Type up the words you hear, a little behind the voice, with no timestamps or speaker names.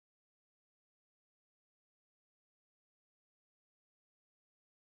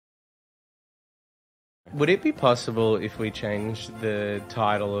Would it be possible if we changed the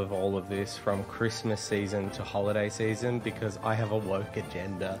title of all of this from Christmas season to holiday season? Because I have a woke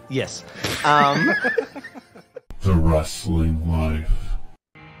agenda. Yes. The Wrestling Life.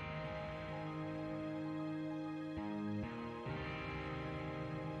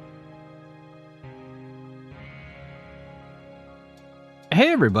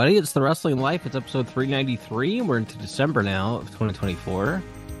 Hey everybody, it's The Wrestling Life. It's episode 393, and we're into December now of 2024.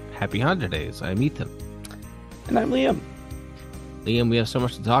 Happy holidays. I'm Ethan. And I'm Liam. Liam, we have so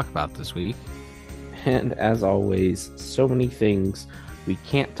much to talk about this week. And as always, so many things we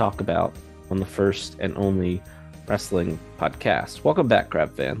can't talk about on the first and only wrestling podcast. Welcome back,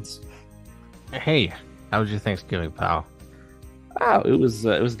 Crab fans. Hey, how was your Thanksgiving, pal? Wow, it was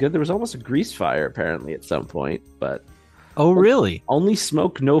good. There was almost a grease fire apparently at some point, but Oh, really? only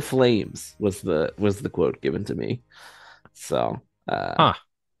smoke, no flames was the quote given to me. So,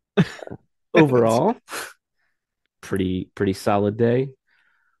 overall, pretty solid day.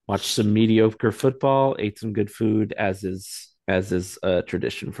 Watched some mediocre football, ate some good food, as is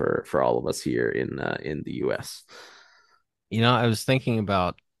tradition for all of us here in the U.S. You know, I was thinking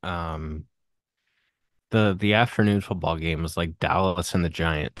about the afternoon football game was like Dallas and the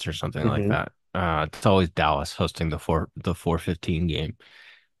Giants or something like Mhm. that. It's always Dallas hosting the 4:15 game.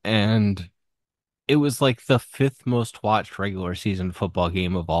 And it was like the fifth most watched regular season football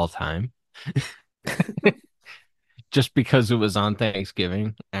game of all time. Just because it was on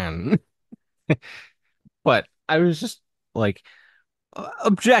Thanksgiving. And but I was just like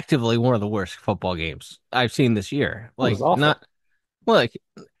objectively one of the worst football games I've seen this year. It was Like awful. not like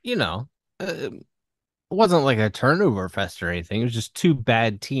you know, it wasn't like a turnover fest or anything. It was just two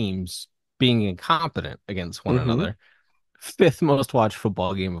bad teams being incompetent against one Hmm. another. Fifth most watched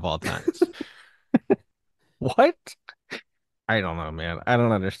football game of all times. What? I don't know, man. I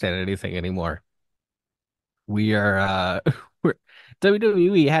don't understand anything anymore. We are we're,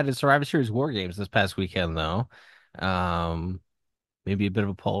 WWE had a Survivor Series War Games this past weekend though. Um Maybe a bit of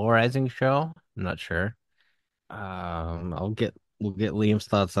a polarizing show. I'm not sure. We'll get Liam's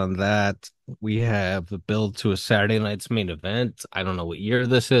thoughts on that. We have the build to a Saturday night's main event. I don't know what year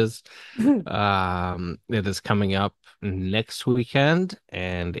this is. It is coming up next weekend,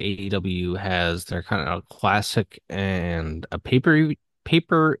 and AEW has their kind of classic and a pay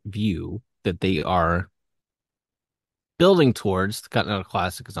per view that they are building towards. The Continental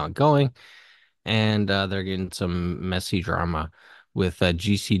Classic is ongoing, and they're getting some messy drama with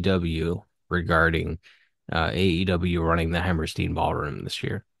GCW regarding AEW running the Hammerstein Ballroom this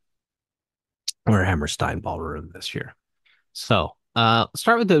year, or Hammerstein Ballroom this year. So, let's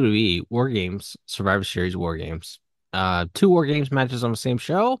start with WWE War Games, Survivor Series War Games. Two War Games matches on the same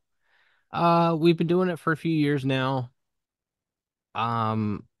show. We've been doing it for a few years now.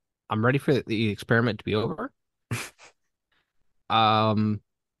 Um, I'm ready for the experiment to be over. Um,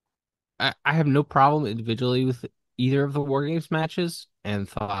 I have no problem individually with either of the War Games matches and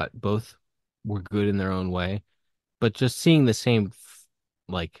thought both were good in their own way. But just seeing the same,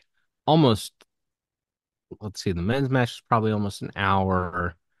 like almost, let's see, the men's match is probably almost an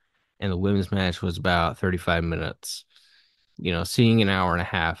hour and the women's match was about 35 minutes. You know, seeing an hour and a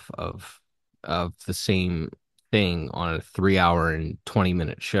half of the same thing on a 3 hour and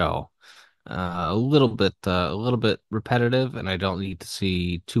 20-minute show. A little bit repetitive, and I don't need to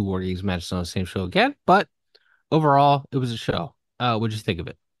see two War Games matches on the same show again. But overall, it was a show. What'd you think of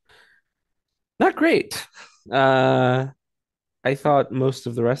it? Not great. Uh, I thought most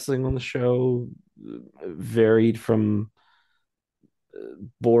of the wrestling on the show varied from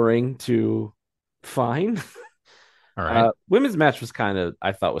boring to fine. All right, Women's match was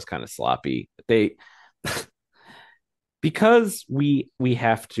I thought was kind of sloppy. They because we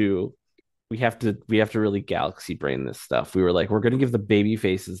have to really galaxy brain this stuff. We were like, we're going to give the baby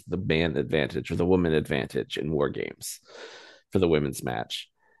faces the man advantage or the woman advantage in War Games for the women's match.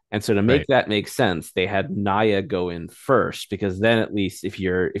 And so to make right, that make sense, they had Naya go in first because then at least if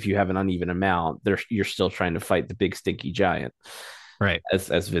you have an uneven amount, you're still trying to fight the big stinky giant, right.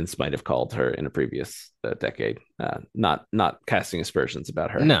 as Vince might have called her in a previous decade. Not casting aspersions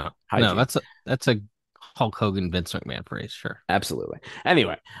about her No, no, hygiene. that's a Hulk Hogan, Vince McMahon phrase, sure. Absolutely.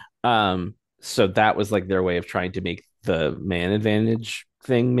 Anyway, so that was like their way of trying to make the man advantage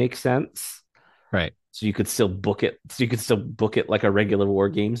thing make sense. Right, So you could still book it. So you could still book it like a regular War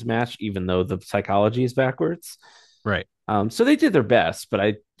Games match, even though the psychology is backwards. right. So they did their best, but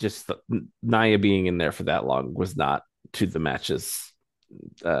I just Naya being in there for that long was not to the match's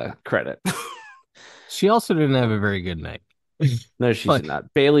credit. She also didn't have a very good night. No, she did Like,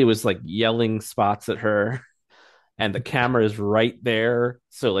 not. Bailey was like yelling spots at her, and the camera is right there,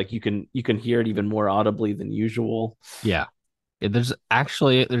 so like you can hear it even more audibly than usual. Yeah. There's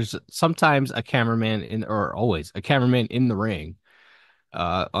sometimes a cameraman or always a cameraman in the ring,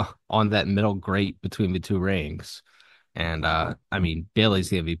 on that middle grate between the two rings. And I mean, Bailey's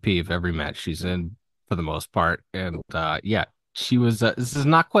the MVP of every match she's in for the most part. And yeah, she was. This is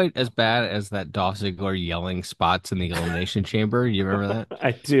not quite as bad as that Dolph Ziggler yelling spots in the Elimination Chamber. You remember that?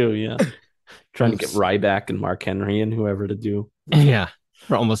 I do, yeah. It Trying to get was, Ryback and Mark Henry and whoever to do. yeah,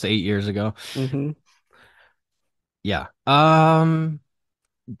 for almost 8 years ago. Mm-hmm. Yeah.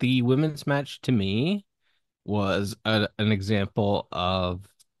 The women's match to me was an example of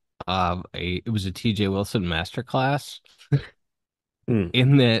it was a TJ Wilson masterclass Mm.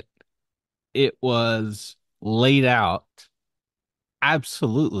 in that it was laid out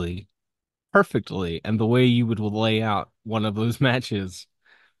absolutely perfectly, and the way you would lay out one of those matches,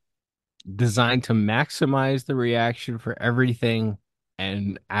 designed to maximize the reaction for everything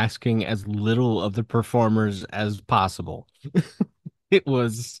and asking as little of the performers as possible. It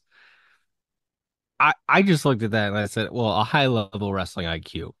was I just looked at that and I said, well, a high level wrestling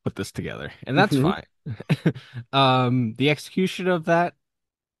IQ put this together, and that's Mm-hmm. fine. The execution of that,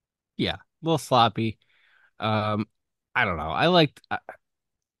 yeah, a little sloppy. Um, I don't know.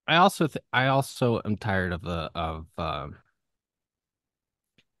 I also am tired of the of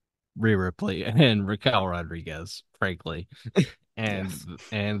Rhea Ripley and Raquel Rodriguez, frankly, Yes.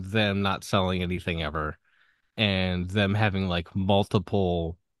 and them not selling anything ever, and them having like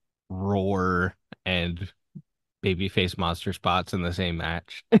multiple roar and babyface monster spots in the same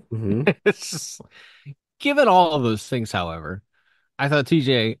match. Mm-hmm. It's just, given all of those things, however, I thought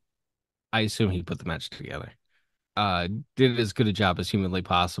TJ, I assume he put the match together. Did as good a job as humanly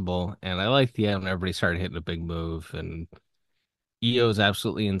possible, and I like the end when everybody started hitting a big move, and Io is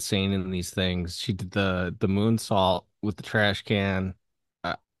absolutely insane in these things. She did the moonsault with the trash can.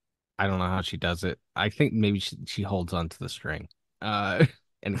 Uh, I don't know how she does it. I think maybe she holds onto the string, uh,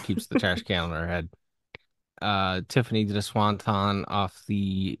 and it keeps the trash can on her head. Tiffany did a swanton off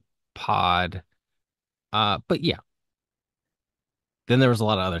the pod. But yeah, then there was a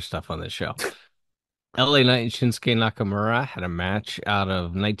lot of other stuff on this show. LA Knight and Shinsuke Nakamura had a match out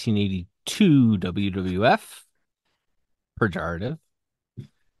of 1982 WWF. Pejorative.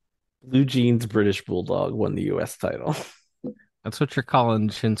 Blue Jeans British Bulldog won the US title. That's what you're calling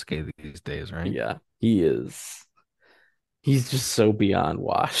Shinsuke these days, right? Yeah, he is. He's just so beyond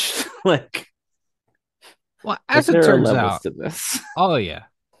washed. like Well, like as it there are turns levels out, to this. oh yeah,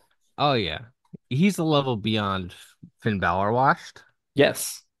 oh yeah, he's a level beyond Finn Balor washed,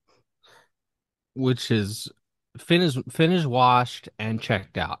 Yes. which is Finn is washed and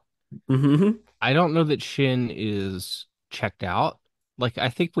checked out. Mm-hmm. I don't know that Shin is checked out. Like I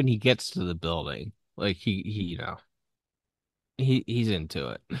think when he gets to the building, like he he's into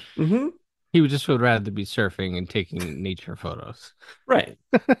it. Mm-hmm. He would rather be surfing and taking nature photos. Right.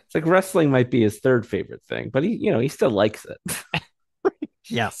 It's like wrestling might be his third favorite thing, but he still likes it.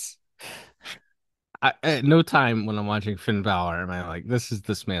 Yes. At no time when I'm watching Finn Balor am I like, this is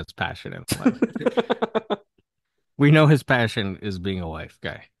this man's passion in life. We know his passion is being a wife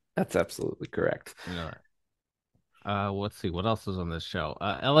guy. That's absolutely correct. You know that. Let's see what else is on this show.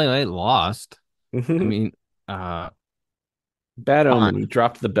 LA Knight lost. I Mhm. mean, Bad fine. omen. He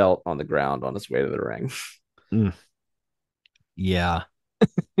dropped the belt on the ground on his way to the ring. Mm, yeah.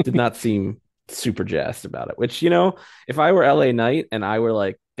 Did not seem super jazzed about it. Which, if I were LA Knight and I were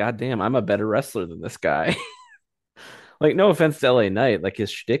like, God damn, I'm a better wrestler than this guy. Like, no offense to LA Knight, like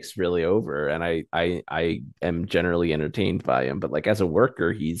his shtick's really over, and I am generally entertained by him. But like as a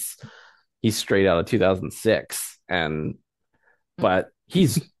worker, he's straight out of 2006, but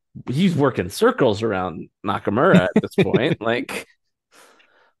he's working circles around Nakamura at this point. Like,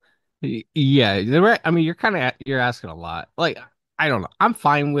 Yeah, they're right. I mean, you're asking a lot. Like, I don't know. I'm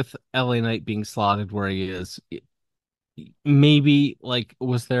fine with LA Knight being slotted where he is. Maybe like,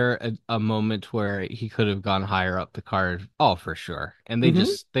 was there a moment where he could have gone higher up the card? Oh, for sure. And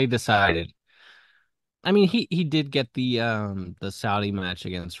mhm. they decided. I mean, he did get the Saudi match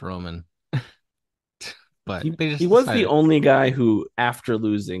against Roman, but he they he just was the decided only guy who, after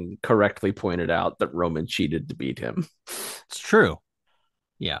losing, correctly pointed out that Roman cheated to beat him. it's true.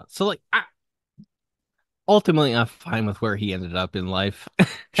 Yeah. So like, ultimately, I'm fine with where he ended up in life, and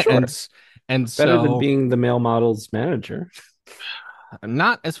Sure, and better than so being the male model's manager.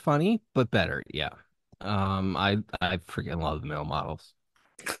 not as funny, but better. Yeah. I freaking love the male models.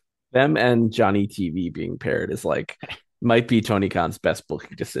 Them and Johnny TV being paired is like might be Tony Khan's best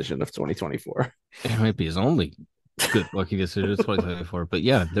booking decision of 2024. It might be his only good booking decision of 2024, but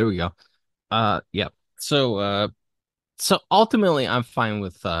yeah, there we go. Yeah. So So ultimately, I'm fine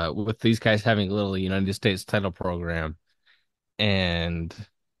with these guys having a little United States title program, and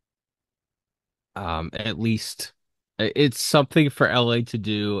at least it's something for LA to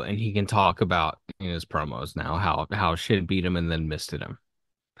do, and he can talk about in his promos now how shit beat him and then misted him.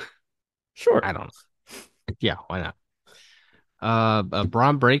 Sure. I don't know. Yeah, why not?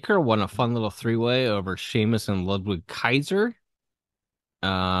 Braun Breaker won a fun little three-way over Sheamus and Ludwig Kaiser.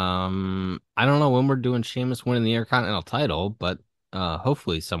 I don't know when we're doing Sheamus winning the Intercontinental title, but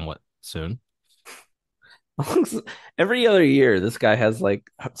hopefully somewhat soon. Every other year, this guy has like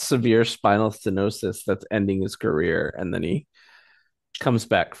severe spinal stenosis that's ending his career, and then he comes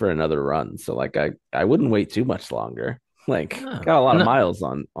back for another run. So like I wouldn't wait too much longer. Like Yeah. got a lot of No. miles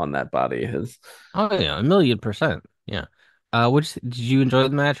on that body. His Oh yeah, 1,000,000%. Yeah. Which did you enjoy the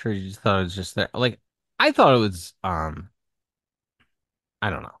match or you just thought it was just there? Like I thought it was I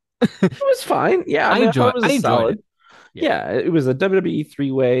don't know. it was fine. Yeah, I mean I thought it was I a enjoyed solid. it. Yeah. Yeah, it was a WWE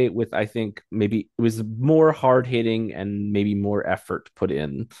three-way with I think maybe it was more hard hitting and maybe more effort put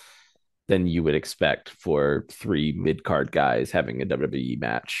in than you would expect for three mid-card guys having a WWE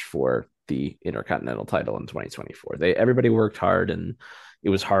match for the Intercontinental title in 2024. They everybody worked hard and it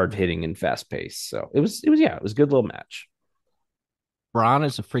was hard hitting and fast paced. So it was a good little match. Braun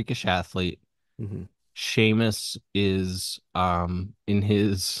is a freakish athlete. Mm-hmm. Sheamus is in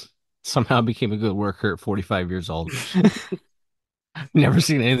his somehow became a good worker at 45 years old. Never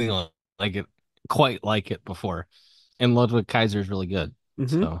seen anything like it, quite like it before. And Ludwig Kaiser is really good.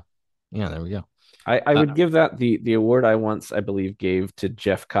 Mm-hmm. So, yeah, there we go. I Uh, would give that the award I once I believe gave to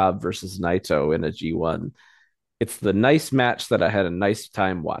Jeff Cobb versus Naito in a G1. It's the nice match that I had a nice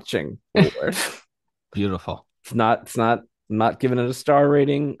time watching award. Beautiful. I'm not giving it a star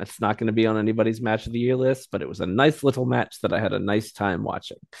rating. It's not going to be on anybody's match of the year list, but it was a nice little match that I had a nice time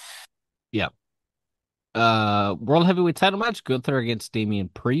watching. Yeah. World Heavyweight title match, Gunther against Damian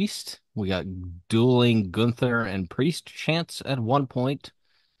Priest. We got dueling Gunther and Priest chants at one point.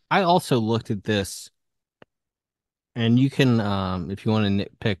 I also looked at this, and you can, if you want to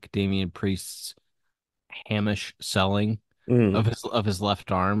nitpick Damian Priest's hamish selling Mm, of his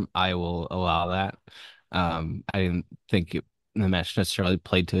left arm, I will allow that. I didn't think the match necessarily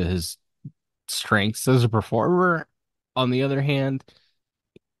played to his strengths as a performer. On the other hand,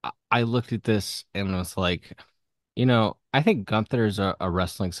 I looked at this and was like, I think Gunther's a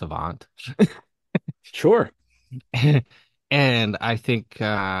wrestling savant. sure. And I think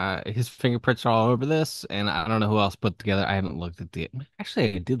his fingerprints are all over this, and I don't know who else put together. I haven't looked at the.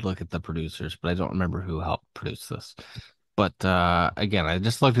 Actually, I did look at the producers, but I don't remember who helped produce this. But again, I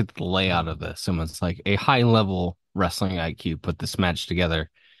just looked at the layout of this, and it's like a high level wrestling IQ put this match together.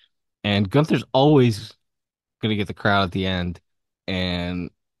 And Gunther's always gonna get the crowd at the end, and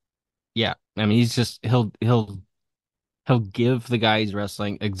yeah, I mean he'll give the guy he's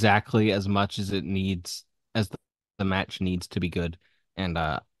wrestling exactly as much as it needs as the match needs to be good. And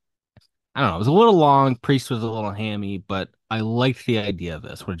I don't know, it was a little long. Priest was a little hammy, but I liked the idea of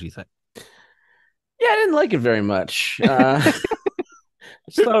this. What did you think? Yeah, I didn't like it very much. I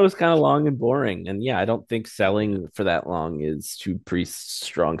just thought it was kind of long and boring. And yeah, I don't think selling for that long is to Priest's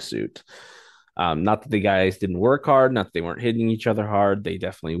strong suit. Not that the guys didn't work hard, not that they weren't hitting each other hard. They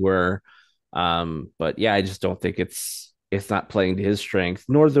definitely were. But yeah, I just don't think it's not playing to his strength,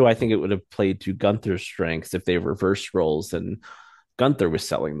 nor do I think it would have played to Gunther's strengths if they reversed roles and Gunther was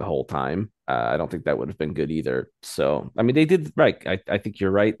selling the whole time. I don't think that would have been good either. So, I mean, they did right. I think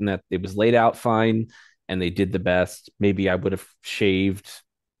you're right in that it was laid out fine and they did the best. Maybe I would have shaved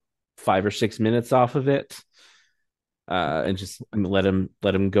 5 or 6 minutes off of it and just let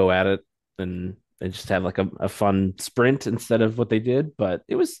him go at it and just have like a fun sprint instead of what they did. But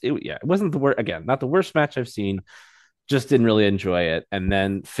it wasn't the worst again, not the worst match I've seen. Just didn't really enjoy it. And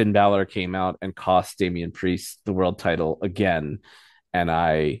then Finn Balor came out and cost Damian Priest the world title again. And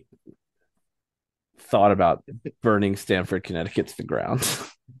I thought about burning Stamford, Connecticut to the ground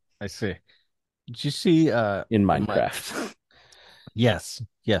I see. Did you see in my Minecraft. yes,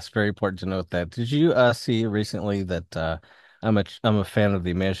 very important to note that. Did you see recently that I'm a fan of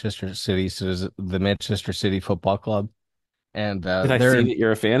the Manchester City Football Club, and Did I they're see in, that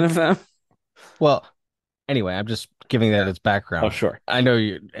you're a fan of them? well, anyway, I'm just giving that as Oh, background. sure. I know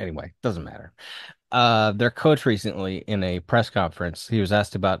you anyway, doesn't matter. Their coach recently in a press conference, he was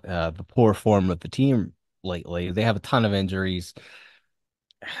asked about the poor form of the team lately. They have a ton of injuries.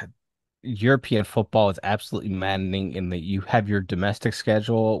 European football is absolutely maddening in that you have your domestic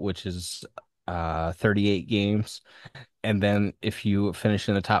schedule, which is 38 games. And then if you finish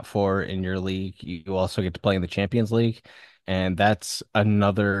in the top four in your league, you also get to play in the Champions League. and that's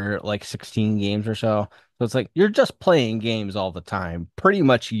another like 16 games or so. So it's like you're just playing games all the time, pretty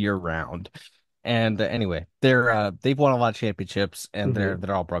much year round. And anyway, they've won a lot of championships, and they're Hmm.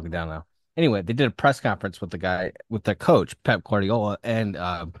 they're all broken down now. Anyway, they did a press conference with the coach, Pep Guardiola, and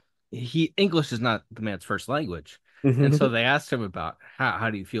he English is not the man's first language, and so Hmm. they asked him about how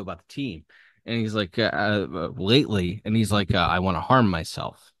do you feel about the team, and he's like lately, and he's like I want to harm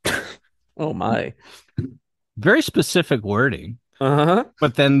myself. Oh my. Very specific wording. Uh-huh.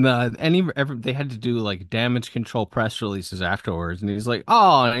 But then they had to do like damage control press releases afterwards, and he's like,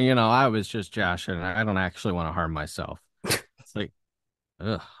 "Oh, I was just joshing. I don't actually want to harm myself." It's like,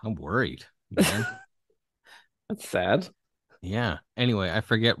 ugh, I'm worried, man. That's sad. Yeah. Anyway, I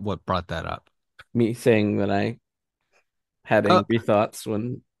forget what brought that up. Me saying that I had Uh, angry thoughts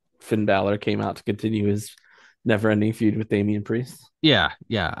when Finn Balor came out to continue his never-ending feud with Damian Priest. yeah.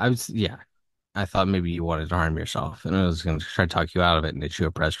 I thought maybe you wanted to harm yourself, and I was going to try to talk you out of it and issue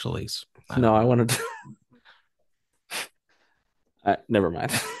a press release. I No, don't I know. wanted to. Never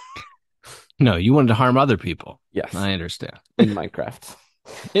mind. No, you wanted to harm other people. Yes, I understand. in Minecraft.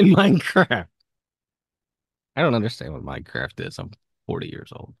 In Minecraft, I don't understand what Minecraft is. I'm 40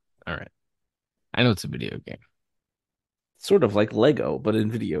 years old. All right. I know it's a video game. Sort of like Lego, but in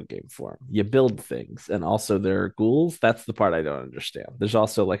video game form. You build things, and also there are ghouls. That's the part I don't understand. There's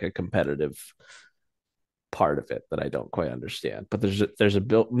also like a competitive part of it that I don't quite understand. But there's a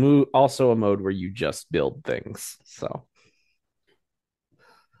build also a mode where you just build things. So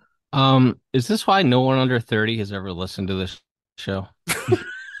Is this why no one under 30 has ever listened to this show?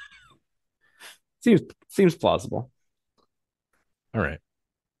 seems plausible. All right.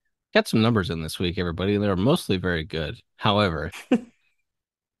 Got some numbers in this week, everybody. They're mostly very good. However,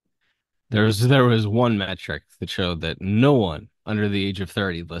 there was one metric that showed that no one under the age of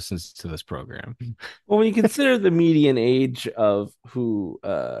 30 listens to this program. Well, when you consider the median age of who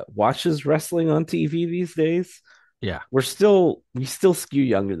watches wrestling on TV these days, Yeah, we still skew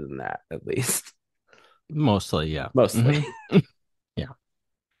younger than that, at least. mostly, yeah. Mostly. Yeah,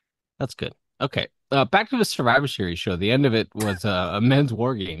 that's good. Okay. Back to the Survivor Series show. The end of it was a men's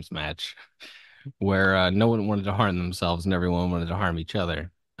War Games match where no one wanted to harm themselves and everyone wanted to harm each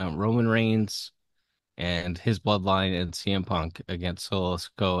other. Roman Reigns and his bloodline and CM Punk against Solo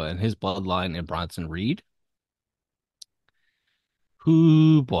Sikoa and his bloodline and Bronson Reed.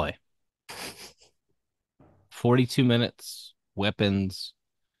 Whoo boy. 42 minutes, weapons,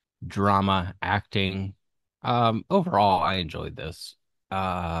 drama, acting. Overall, I enjoyed this.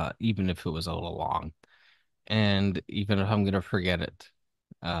 Even if it was a little long. And even if I'm gonna forget it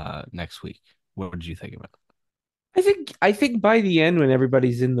next week. What did you think about it? I think by the end, when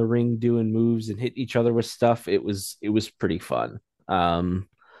everybody's in the ring doing moves and hitting each other with stuff, it was pretty fun. Um,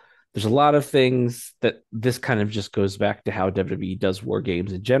 there's a lot of things that this kind of just goes back to how WWE does war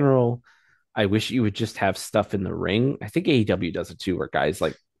games in general. I wish you would just have stuff in the ring. I think AEW does it too, where guys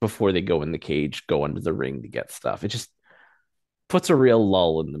like before they go in the cage go under the ring to get stuff. It just puts a real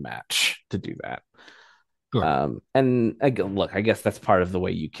lull in the match to do that. Sure. And look, I guess that's part of the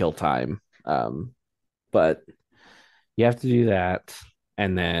way you kill time. But you have to do that,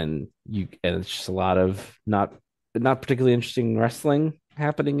 and then and it's just a lot of not particularly interesting wrestling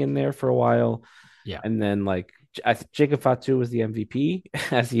happening in there for a while. Yeah. And then like Jacob Fatu was the MVP,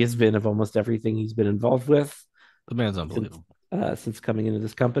 as he has been of almost everything he's been involved with The man's since unbelievable. since coming into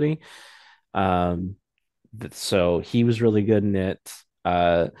this company. Um, so he was really good in it.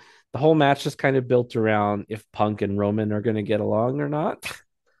 The whole match is kind of built around if Punk and Roman are going to get along or not,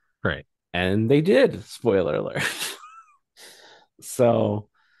 Great. and they did. Spoiler alert. So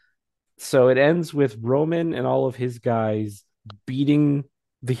it ends with Roman and all of his guys beating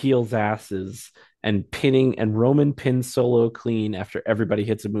the heels' asses and pinning, and Roman pins Solo clean after everybody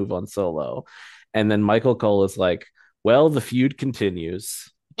hits a move on Solo. And then Michael Cole is like, well, the feud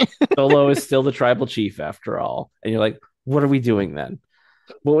continues. Solo is still the tribal chief after all. And you're like, what are we doing then?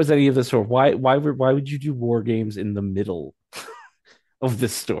 What was any of this for? Why would you do war games in the middle of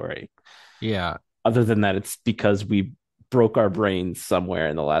this story? Yeah. Other than that, it's because we broke our brains somewhere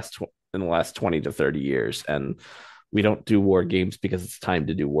in the last 20 to 30 years, and we don't do war games because it's time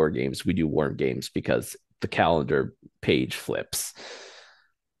to do war games. We do war games because the calendar page flips.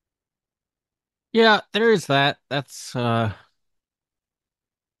 Yeah, there is that. That's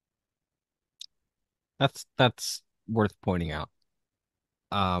worth pointing out.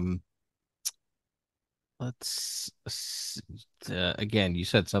 Um, again, you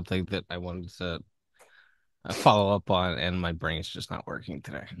said something that I wanted to follow up on, and my brain's just not working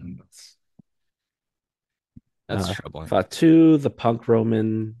today. That's troubling. Fatu, the Punk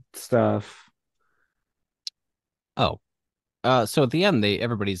Roman stuff. Oh. So at the end,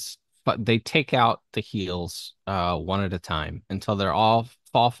 they take out the heels one at a time until they're all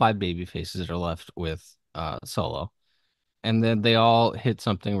five baby faces are left with Solo, and then they all hit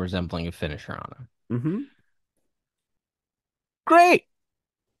something resembling a finisher on him. Hmm. Great.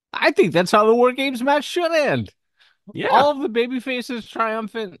 I think that's how the War Games match should end. Yeah. All of the baby faces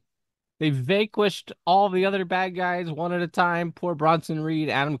triumphant. They vanquished all the other bad guys one at a time. Poor Bronson Reed,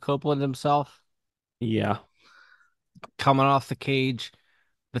 Adam Copeland himself Yeah. coming off the cage,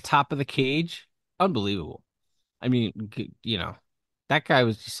 the top of the cage. Unbelievable. I mean, that guy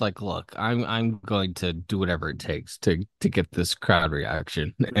was just like, "Look, I'm going to do whatever it takes to get this crowd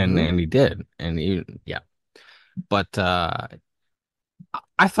reaction," and Hmm. he did, and yeah. But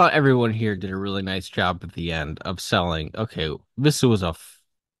I thought everyone here did a really nice job at the end of selling. Okay, this was a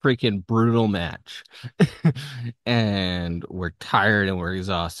freaking brutal match, and we're tired and we're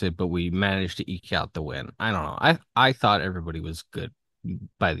exhausted, but we managed to eke out the win. I don't know. I thought everybody was good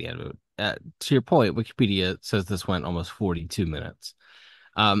by the end of it. To your point, Wikipedia says this went almost 42 minutes.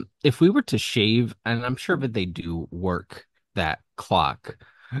 If we were to shave, and I'm sure that they do work that clock,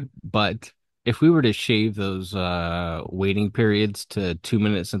 but if we were to shave those waiting periods to 2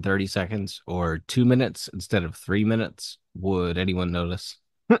 minutes and 30 seconds or 2 minutes instead of 3 minutes, would anyone notice?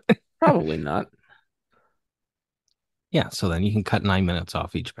 Probably not. Yeah, so then you can cut 9 minutes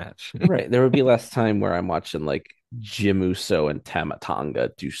off each match. Right. There would be less time where I'm watching like Jim Uso and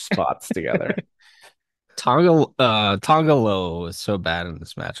Tamatonga do spots together. Tonga Low was so bad in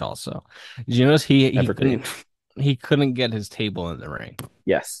this match also. Did you notice Evergreen. he couldn't get his table in the ring.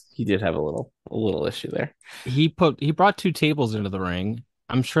 Yes, he did have a little issue there. He brought two tables into the ring.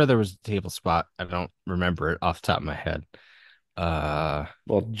 I'm sure there was a table spot. I don't remember it off the top of my head. Uh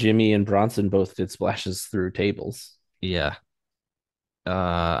Well, Jimmy and Bronson both did splashes through tables. yeah.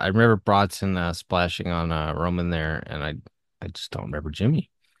 I remember Bronson splashing on Roman there, and I just don't remember Jimmy.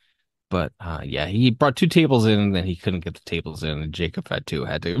 But yeah, he brought two tables in, and then he couldn't get the tables in, and Jacob had to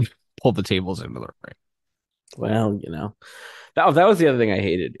pull the tables into the ring. Well, that was the other thing I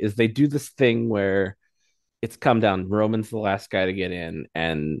hated is they do this thing where it's come down. Roman's the last guy to get in,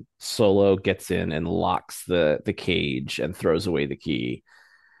 and Solo gets in and locks the cage and throws away the key.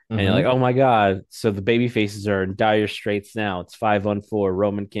 And you're like, Hmm. oh my God. So the baby faces are in dire straits now. It's 5-on-4.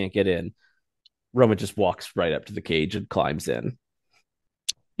 Roman can't get in. Roman just walks right up to the cage and climbs in.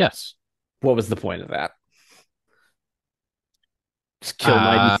 Yes. What was the point of that? Just kill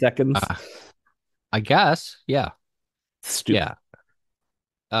 90 Uh, seconds? uh, I guess. Yeah. Stupid.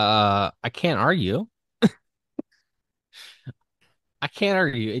 Yeah. I can't argue. I can't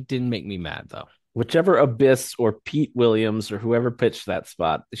argue. It didn't make me mad though. Whichever Abyss or Pete Williams or whoever pitched that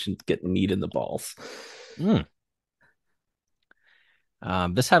spot, they should get kneed in the balls. Mm.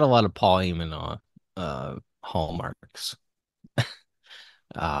 This had a lot of Paul Heyman hallmarks.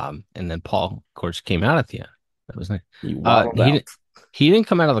 And then Paul, of course, came out at the end. That was nice. He waddled He out. didn't. He didn't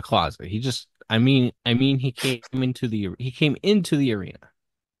come out of the closet. He just. I mean, he came into the arena.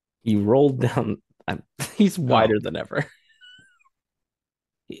 He rolled down. He's Oh, wider than ever.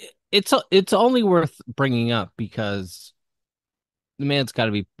 it's only worth bringing up because the man's got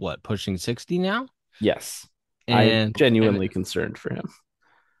to be what pushing 60 now, Yes. I'm and genuinely concerned for him.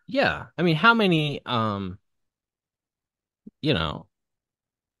 yeah, I mean, how many you know,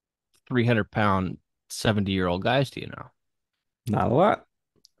 300-pound 70-year-old guys do you know? Not a lot.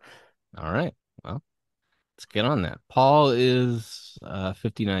 All right, well, let's get on that. Paul is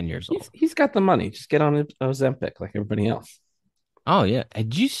 59 years He's old. he's got the money. Just get on Ozempic like everybody else. Oh yeah.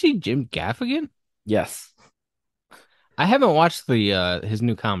 Did you see Jim Gaffigan? Yes. I haven't watched the his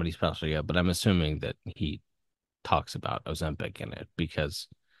new comedy special yet, but I'm assuming that he talks about Ozempic in it because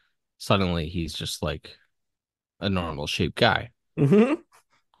suddenly he's just like a normal shaped guy. Hmm.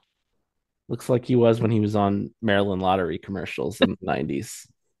 Looks like he was when he was on Maryland Lottery commercials in the 90s.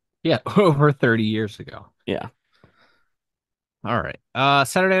 Yeah, over 30 years ago. Yeah. All right.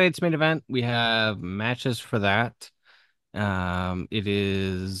 Saturday night's main event. We have matches for that. It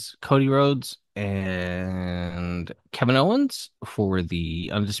is Cody Rhodes and Kevin Owens for the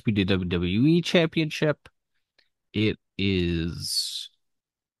undisputed WWE Championship. It is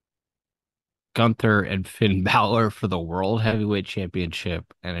Gunther and Finn Balor for the World Heavyweight Championship,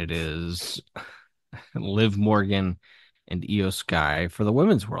 and it is Liv Morgan and Io Sky for the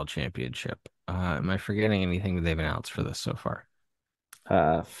Women's World Championship. Am I forgetting anything that they've announced for this so far?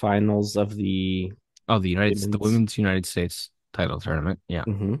 Finals of the Oh, the women's. Women's United States title tournament. Yeah.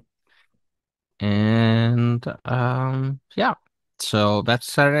 Hmm. And yeah. So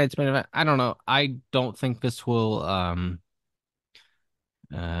that's Saturday night's main event. I don't know. I don't think this will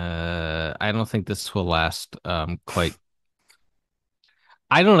last quite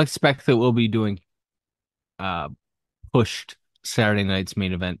I don't expect that we'll be doing uh pushed Saturday night's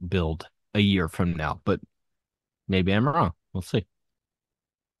main event build a year from now, but maybe I'm wrong. We'll see.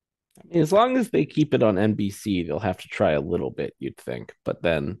 I mean, as long as they keep it on NBC, they'll have to try a little bit, you'd think. But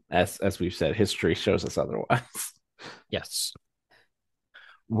then, as we've said, history shows us otherwise. Yes.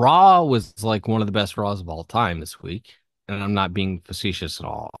 Raw was like one of the best Raws of all time this week, and I'm not being facetious at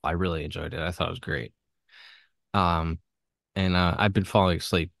all. I really enjoyed it. I thought it was great. Um, and I've been falling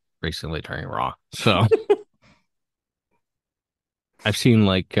asleep recently during Raw, so I've seen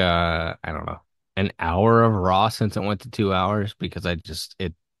like I don't know, an hour of Raw since it went to 2 hours because I just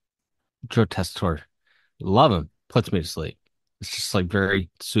it Joe Tessitore, love him, puts me to sleep. It's just like very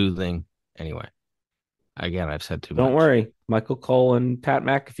soothing. Anyway, again, I've said too Don't much. worry, Michael Cole and Pat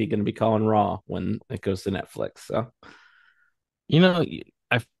McAfee going to be calling Raw when it goes to Netflix. So You know,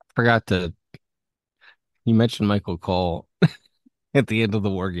 I forgot to. You mentioned Michael Cole at the end of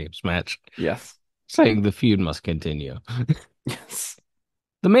the War Games match, yes, saying the feud must continue. yes.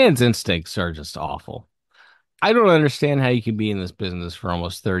 The man's instincts are just awful. I don't understand how you can be in this business for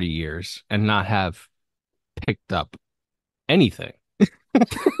almost 30 years and not have picked up anything.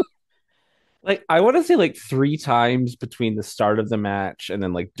 Like I want to say like three times between the start of the match and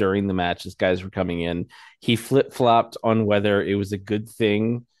then like during the match as guys were coming in, he flip-flopped on whether it was a good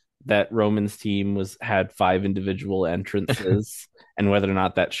thing that Roman's team was had five individual entrances and whether or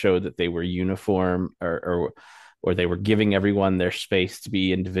not that showed that they were uniform or they were giving everyone their space to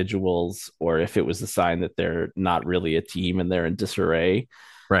be individuals, or if it was a sign that they're not really a team and they're in disarray.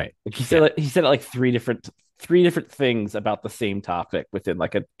 Right. Like Yeah. he said like three different things about the same topic within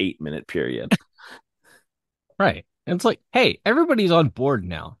like an 8 minute period. Right. And it's like, hey, everybody's on board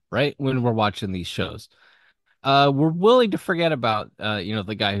now, right? When we're watching these shows. We're willing to forget about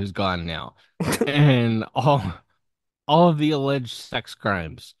the guy who's gone now and all of the alleged sex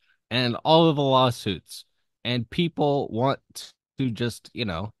crimes and all of the lawsuits. And people want to just,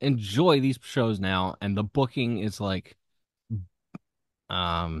 enjoy these shows now. And the booking is like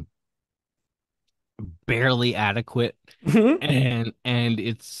um barely adequate. And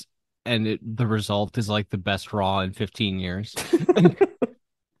the result is like the best Raw in 15 years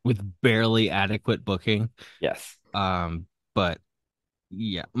with barely adequate booking. Yes. But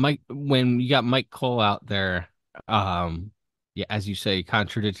yeah, Mike, when you got Mike Cole out there, yeah, as you say,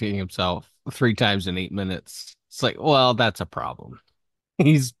 contradicting himself three times in 8 minutes, it's like, well, that's a problem.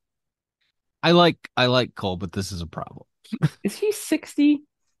 He's I like Cole, but this is a problem. Is he 60?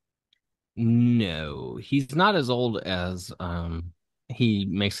 No, he's not as old as he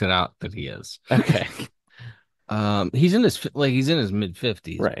makes it out that he is. Okay. He's in his mid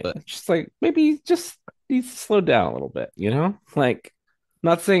 50s, Right. but Just like maybe he just needs to slow down a little bit, you know? Like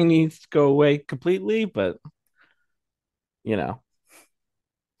not saying he needs to go away completely, but you know.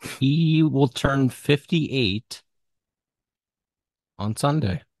 he will turn 58 on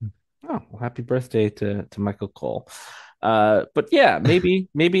Sunday. Oh, well, happy birthday to Michael Cole. But yeah, maybe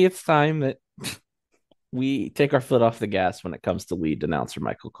it's time that we take our foot off the gas when it comes to lead announcer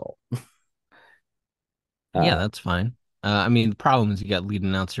Michael Cole. Yeah, Uh, that's fine. I mean, the problem is you got lead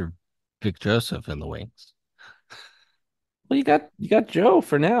announcer Vic Joseph in the wings. well, you got Joe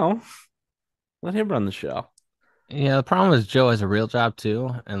for now. Let him run the show. Yeah, the problem is Joe has a real job too,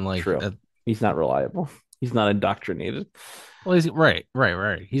 and True. He's not reliable. He's not indoctrinated. well, he's right.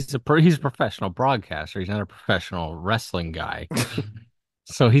 He's a professional broadcaster. He's not a professional wrestling guy,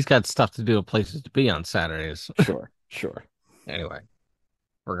 so he's got stuff to do and places to be on Saturdays. Sure, sure. Anyway,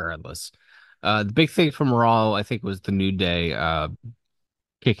 regardless, the big thing from Raw, I think, was the New Day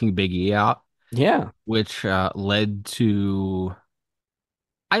kicking Big E out, Yeah. which led to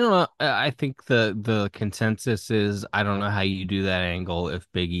I don't know. I think the consensus is I don't know how you do that angle if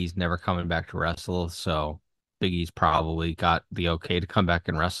Big E's never coming back to wrestle. So Big E's probably got the okay to come back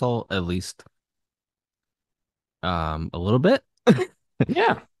and wrestle at least a little bit.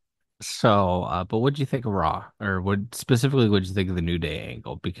 Yeah. So, but what do you think of Raw, or what did you think of the New Day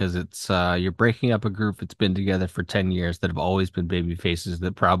angle? Because it's you're breaking up a group that's been together for 10 years that have always been baby faces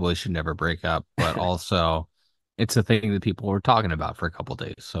that probably should never break up, but also it's a thing that people were talking about for a couple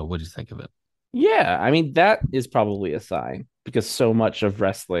days. So, what do you think of it? Yeah, I mean that is probably a sign because so much of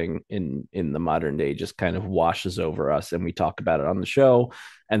wrestling in the modern day just kind of washes over us and we talk about it on the show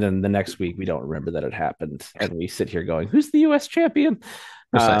and then the next week we don't remember that it happened and we sit here going, "Who's the US champion?"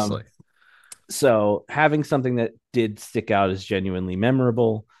 Um Precisely. so having something that did stick out as genuinely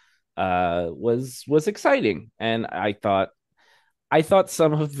memorable was exciting and I thought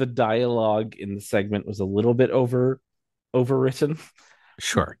some of the dialogue in the segment was a little bit overwritten,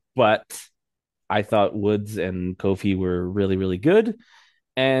 Sure. but I thought Woods and Kofi were really, really good.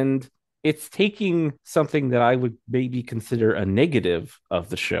 And it's taking something that I would maybe consider a negative of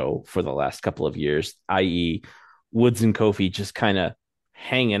the show for the last couple of years, i.e., Woods and Kofi just kind of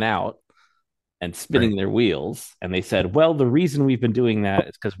hanging out and Right. spinning their wheels. And they said, well, the reason we've been doing that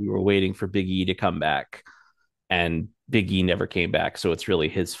is because we were waiting for Big E to come back. And Big E never came back. So it's really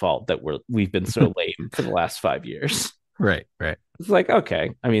his fault that we've been so lame for the last 5 years. Right. Right. It's like,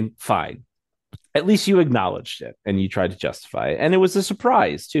 okay, I mean, fine. At least you acknowledged it and you tried to justify it. And it was a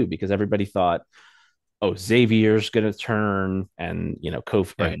surprise too, because everybody thought, oh, Xavier's going to turn and,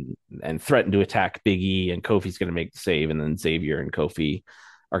 Kofi Right. and threaten to attack Big E, and Kofi's going to make the save. And then Xavier and Kofi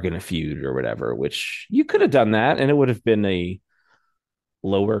are going to feud or whatever, which you could have done that. And it would have been a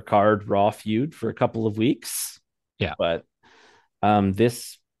lower card Raw feud for a couple of weeks. Yeah. But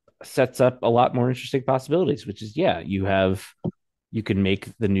this sets up a lot more interesting possibilities, which is, yeah, you can make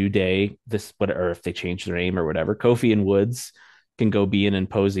the New Day this, or if they change their name or whatever, Kofi and Woods can go be an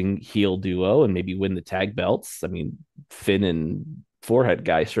imposing heel duo and maybe win the tag belts. I mean, Finn and Forehead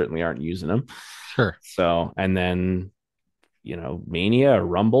Guy certainly aren't using them. Sure. So, and then, Mania or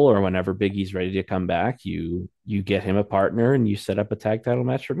Rumble or whenever Big E's ready to come back, you get him a partner and you set up a tag title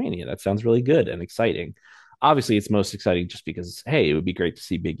match for Mania. That sounds really good and exciting. Obviously, it's most exciting just because, hey, it would be great to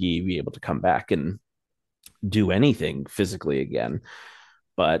see Big E be able to come back and do anything physically again.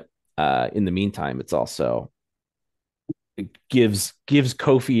 But in the meantime, it's also it gives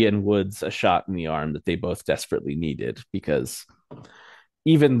Kofi and Woods a shot in the arm that they both desperately needed, because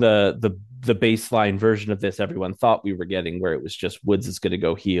even the baseline version of this everyone thought we were getting, where it was just Woods is going to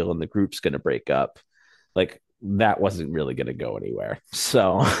go heel and the group's going to break up, like that wasn't really going to go anywhere.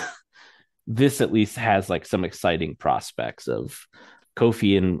 So this at least has like some exciting prospects of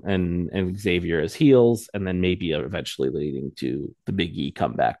Kofi and Xavier as heels, and then maybe eventually leading to the Big E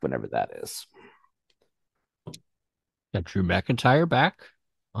comeback whenever that is. Got Drew McIntyre back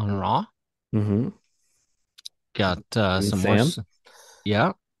on Raw. Mm-hmm. Got And some more. Sam,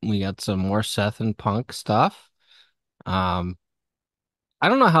 Yeah, we got some more Seth and Punk stuff. Um, I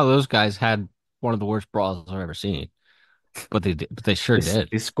don't know how those guys had one of the worst brawls I've ever seen, but they did, but they sure did.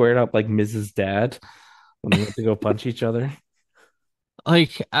 they squared up like Mrs. Dad when they went to go punch each other.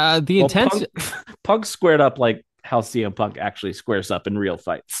 Like the Well, intense. Punk squared up like how CM Punk actually squares up in real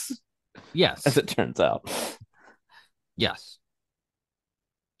fights, as Yes, it turns out. yes.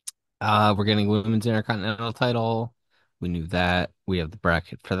 We're getting women's intercontinental title. We knew that. We have the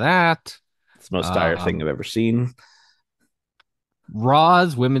bracket for that. It's the most dire thing Um, I've ever seen.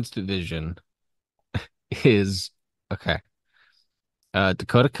 Raw's women's division is okay.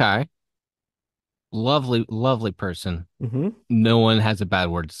 Dakota Kai, lovely, lovely person. Mm-hmm. No one has a bad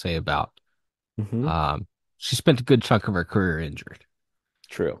word to say about. Mm-hmm. Um, she spent a good chunk of her career injured,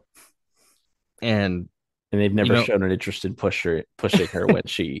 True. and And they've you never know, shown an interest in pushing her when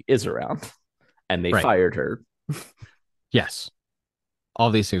she is around. And they right? fired her. Yes,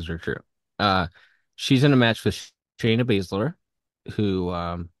 all these things are true. Uh, she's in a match with Shayna Baszler, who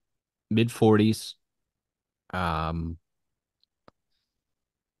mid 40s. Um,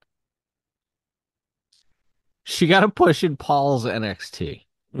 she got a push in Paul's NXT.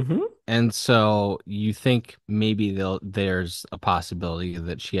 Mm-hmm. And so you think maybe there's a possibility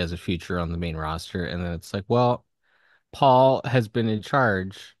that she has a future on the main roster. And then it's like, well, Paul has been in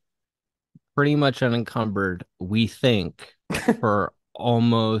charge pretty much unencumbered, we think, for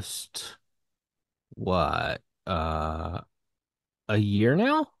almost what, a year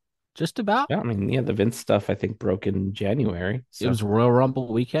now? Just about. Yeah, I mean, yeah, the Vince stuff I think broke in January. It So was Royal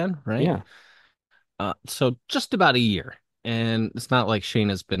Rumble weekend, right? yeah. So just about a year. And it's not like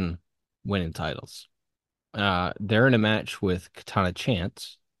Shayna's been winning titles. They're in a match with Katana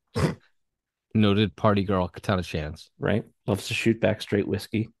Chance, noted party girl Katana Chance. Right. Loves to shoot back straight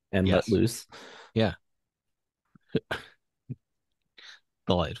whiskey and let Yes. loose. Yeah.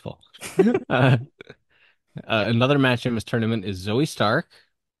 Delightful. uh, another match in this tournament is Zoe Stark.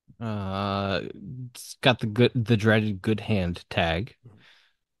 It's got the dreaded good hand tag.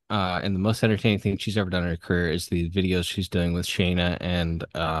 And the most entertaining thing she's ever done in her career is the videos she's doing with Shayna and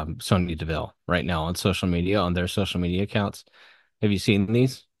Sonya Deville right now on social media, on their social media accounts. Have you seen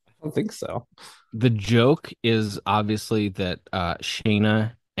these? I don't think so. The joke is obviously that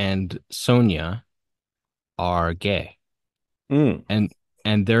Shayna and Sonya are gay, Mm.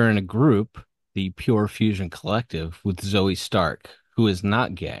 and they're in a group, the Pure Fusion Collective, with Zoe Stark, who is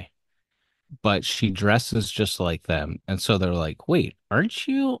not gay, but she dresses just like them, and so they're like, "Wait, aren't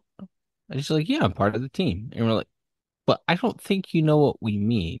you?" And she's like, "Yeah, I'm part of the team," and we're like, "But I don't think you know what we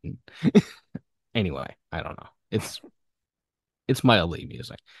mean." Anyway, I don't know. It's mildly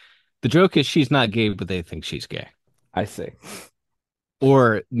amusing. The joke is she's not gay, but they think she's gay. I see.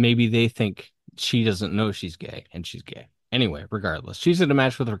 Or maybe they think she doesn't know she's gay and she's gay. Anyway, regardless, she's in a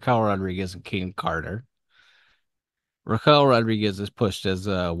match with Raquel Rodriguez and Kaden Carter. Raquel Rodriguez is pushed as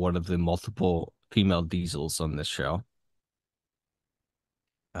one of the multiple female diesels on this show.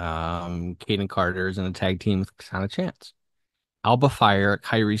 Kaden Carter is in a tag team with Katana Chance. Alba Fire,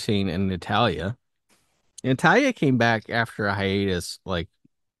 Kairi Sane, and Natalia. Natalia came back after a hiatus like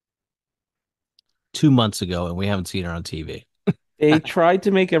 2 months ago, and we haven't seen her on TV. They tried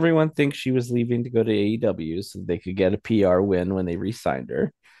to make everyone think she was leaving to go to AEW so they could get a PR win when they re-signed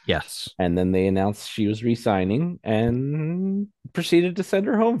her. Yes. And then they announced she was re-signing and proceeded to send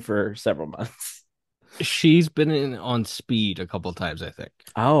her home for several months. She's been in on Speed a couple times, I think.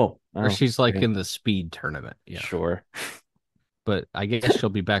 Or she's like okay. in the Speed tournament. Yeah. Sure. But I guess she'll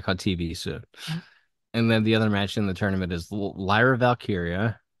be back on TV soon. And then the other match in the tournament is Lyra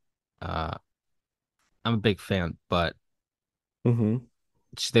Valkyria. I'm a big fan, but Mm-hmm.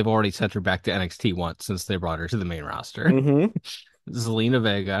 they've already sent her back to NXT once since they brought her to the main roster. Mm-hmm. Zelina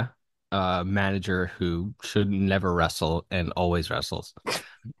Vega, manager who should never wrestle and always wrestles,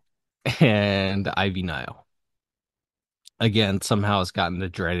 and Ivy Nile. Again, somehow has gotten the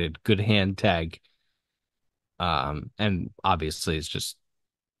dreaded good hand tag. And obviously it's just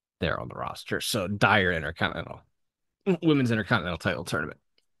there on the roster. So Dire Intercontinental, Women's Intercontinental title tournament.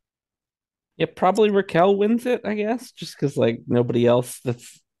 Yeah, probably Raquel wins it, I guess, just because like nobody else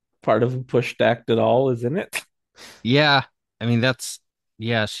that's part of a push act at all is in it. Yeah, I mean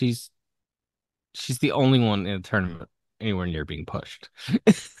yeah, she's the only one in a tournament anywhere near being pushed.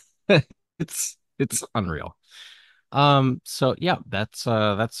 It's unreal. So yeah, that's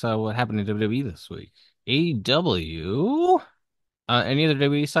what happened in WWE this week. AEW. Any other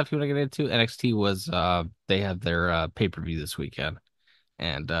WWE stuff you want to get into? NXT was they had their pay-per-view this weekend,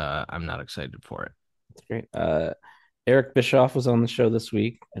 and I'm not excited for it. That's great. Eric Bischoff was on the show this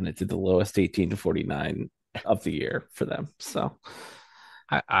week, and it did the lowest 18 to 49 of the year for them. So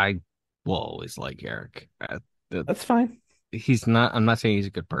I will always like Eric. that's fine. He's not. I'm not saying he's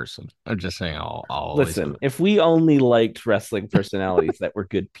a good person. I'm just saying I'll always Listen, if we only liked wrestling personalities that were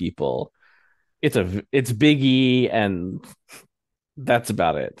good people, it's Big E, and that's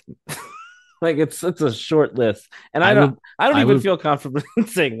about it. Like it's a short list, and I would I don't I even would feel confident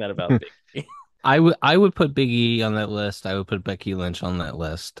saying that about Big E. I would put Big E on that list. I would put Becky Lynch on that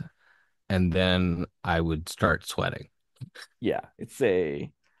list, and then I would start sweating. Yeah, it's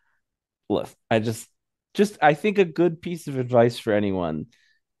a list. I think a good piece of advice for anyone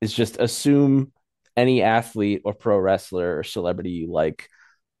is just assume any athlete or pro wrestler or celebrity you like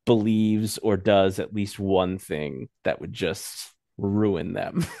believes or does at least one thing that would just ruin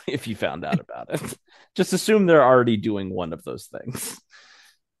them if you found out about it. Just assume they're already doing one of those things.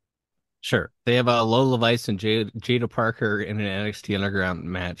 Sure, they have Lola Vice and Jada Parker in an NXT Underground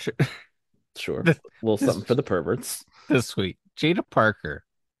match Sure. A little something for this the perverts. this week. Jada Parker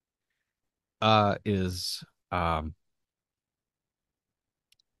is uh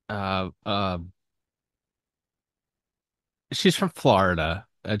uh she's from Florida.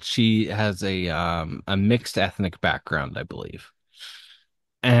 She has a mixed ethnic background, I believe.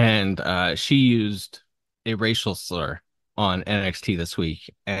 And she used a racial slur on NXT this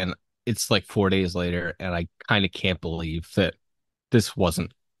week, and it's like 4 days later, and I kind of can't believe that this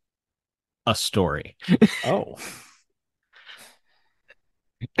wasn't a story. Oh,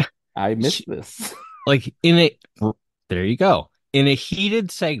 I She, missed this. like there you go. In a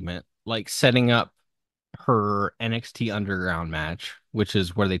heated segment, like setting up her NXT Underground match, which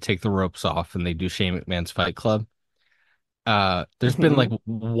is where they take the ropes off and they do Shane McMahon's Fight Club. There's been like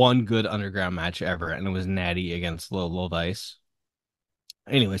one good underground match ever, and it was Natty against Lola Vice.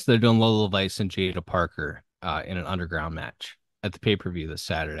 Anyways, they're doing Lola Vice and Jada Parker in an underground match at the pay-per-view this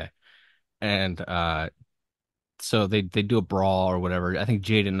Saturday. And so they do a brawl or whatever. I think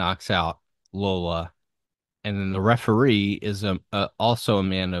Jada knocks out Lola, and then the referee is also a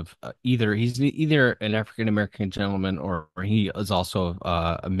man of he's either an African American gentleman or he is also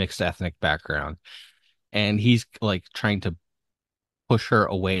a mixed ethnic background, and he's like trying to push her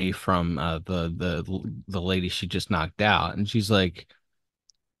away from the lady she just knocked out, and she's like,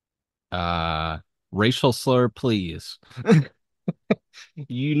 racial slur, please. Or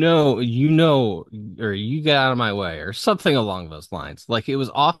you get out of my way, or something along those lines. Like it was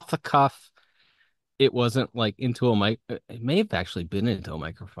off the cuff. It wasn't like into a mic. It may have actually been into a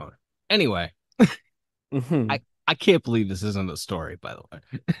microphone. Anyway, Mm-hmm. I can't believe this isn't a story, by the way.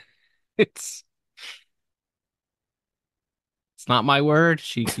 It's it's not my word.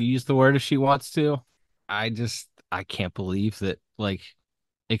 She can use the word if she wants to. I can't believe that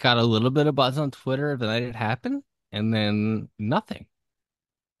it got a little bit of buzz on Twitter the night it happened, and then nothing.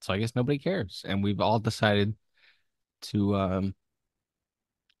 So I guess nobody cares, and we've all decided to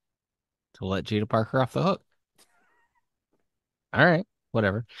to let Jada Parker off the hook. All right,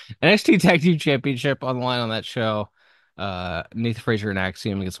 whatever. NXT Tag Team Championship on the line on that show. Nathan Frazier and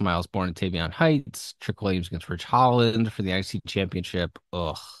Axiom against Miles Bourne and Tavion Heights. Trick Williams against Rich Holland for the NXT Championship.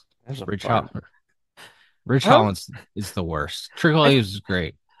 Ugh. That's a Rich fun. Holland. Rich Huh? Holland is the worst. Trick I, Williams is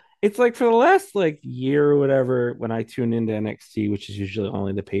great. it's like for the last like year or whatever, when I tune into NXT, which is usually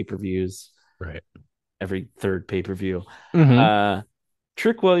only the pay-per-views, Right. every third pay-per-view. Mm-hmm. Uh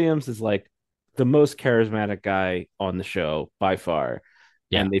Trick Williams is like the most charismatic guy on the show by far.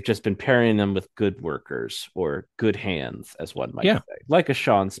 Yeah. And they've just been pairing them with good workers or good hands, as one might Yeah. say. Like a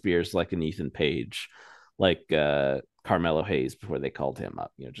Sean Spears, like an Ethan Page, like Carmelo Hayes before they called him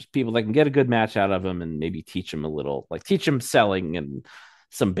up. Just people that can get a good match out of him and maybe teach him a little, like teach him selling and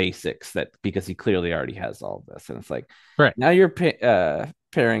some basics, that because he clearly already has all of this. And it's like, Right. now you're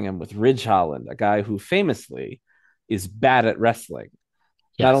pairing him with Ridge Holland, a guy who famously is bad at wrestling.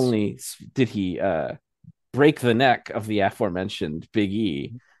 Not Yes. only did he break the neck of the aforementioned Big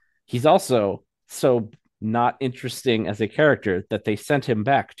E, he's also so not interesting as a character that they sent him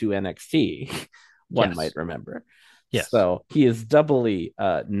back to NXT, one Yes. might remember. Yes. So he is doubly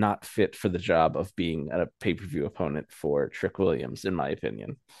not fit for the job of being a pay-per-view opponent for Trick Williams, in my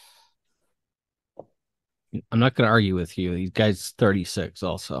opinion. I'm not going to argue with you. These guy's 36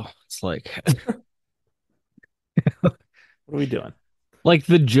 also. It's like What are we doing? like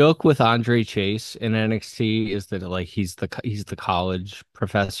the joke with Andre Chase in NXT is that like he's the college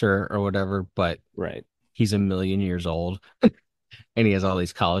professor or whatever, but Right. he's a million years old and he has all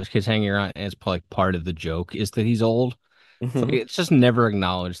these college kids hanging around, and it's probably part of the joke is that he's old. It's like, Mhm. it's just never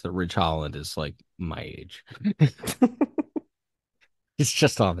acknowledged that Rich Holland is like my age. It's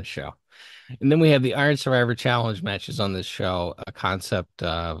just on the show. And then we have the Iron Survivor Challenge matches on this show, a concept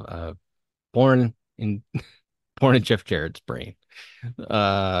born in born in Jeff Jarrett's brain.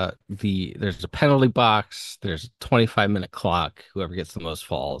 There's a penalty box, there's a 25-minute clock, whoever gets the most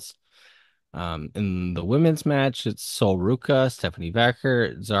falls. In the women's match, it's Sol Ruka, Stephanie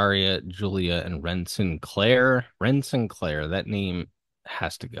Becker, Zarya, Julia, and Ren Sinclair. Ren Sinclair, that name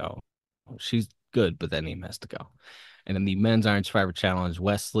has to go. She's good, but that name has to go. And in the men's Iron Survivor Challenge,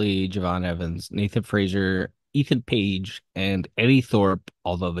 Wesley, Javon Evans, Nathan Frazier, Ethan Page, and Eddie Thorpe,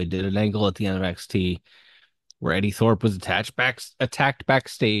 although they did an angle at the end of XT where Eddie Thorpe was attacked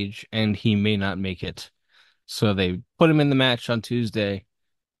backstage and he may not make it. So they put him in the match on Tuesday,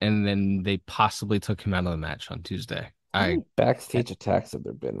 and then they possibly took him out of the match on Tuesday. How many backstage attacks have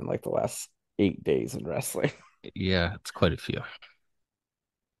there been in like the last 8 days in wrestling? Yeah, it's quite a few.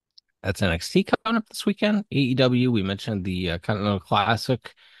 That's NXT coming up this weekend. AEW, we mentioned the Continental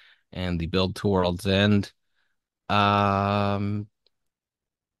Classic and the build to World's End. I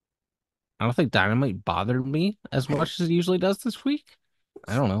don't think Dynamite bothered me as much as it usually does this week.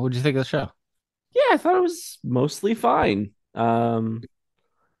 I don't know. What do you think of the show? Yeah, I thought it was mostly fine.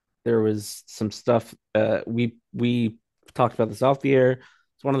 There was some stuff we talked about this off the air.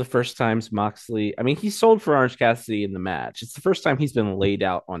 It's one of the first times Moxley, I mean, he sold for Orange Cassidy in the match. It's the first time he's been laid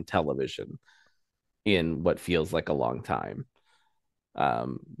out on television in what feels like a long time.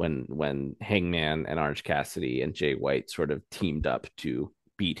 When Hangman and Orange Cassidy and Jay White sort of teamed up to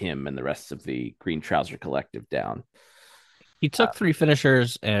beat him and the rest of the Green Trouser Collective down. He took three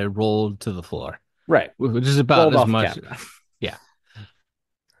finishers and rolled to the floor, Right. which is about Rolled as off much. camera. Yeah,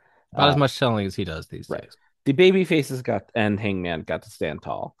 about as much selling as he does these Right. days. The baby faces got and Hangman got to stand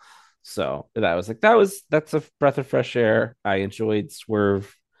tall. So that's a breath of fresh air. I enjoyed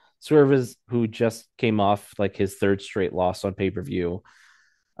Swerve. Swerve is who just came off like his third straight loss on pay-per-view.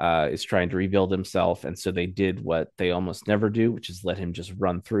 Is trying to rebuild himself. And so they did what they almost never do, which is let him just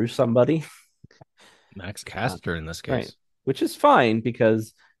run through somebody. Max Caster in this case. Right. Which is fine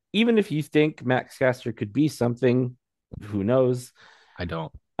because even if you think Max Caster could be something, who knows? I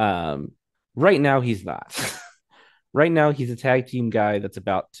don't. Right now he's not. Right now he's a tag team guy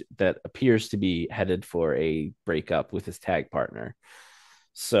that appears to be headed for a breakup with his tag partner.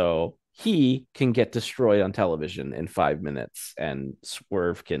 So he can get destroyed on television in 5 minutes, and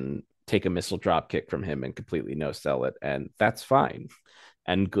Swerve can take a missile drop kick from him and completely no sell it, and that's fine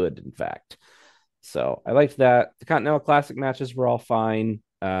and good, in fact. So I liked that. The Continental Classic matches were all fine.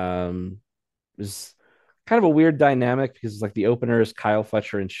 It was kind of a weird dynamic because like the opener is Kyle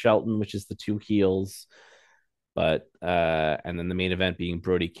Fletcher and Shelton, which is the two heels, but and then the main event being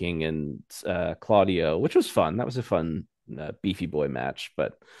Brody King and Claudio, which was fun. That was a fun beefy boy match,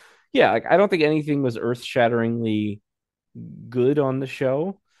 but yeah, like I don't think anything was earth-shatteringly good on the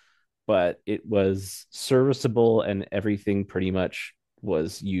show, but it was serviceable and everything pretty much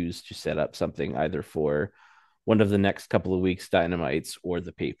was used to set up something either for one of the next couple of weeks Dynamites or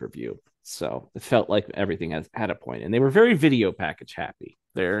the pay-per-view. So it felt like everything has had a point, and they were very video package happy.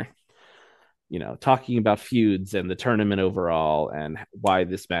 They're talking about feuds and the tournament overall and why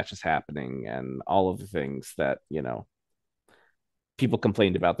this match is happening and all of the things that people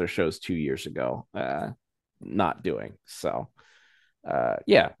complained about their shows 2 years ago not doing. So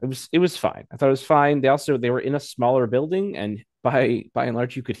yeah, it was fine. I thought it was fine. They were in a smaller building, and by and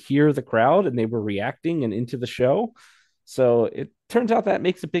large, you could hear the crowd, and they were reacting and into the show. So it turns out that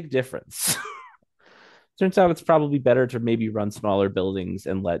makes a big difference. Turns out it's probably better to maybe run smaller buildings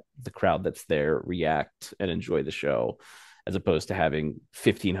and let the crowd that's there react and enjoy the show, as opposed to having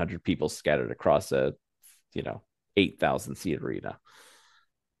 1,500 people scattered across a 8,000 seat arena.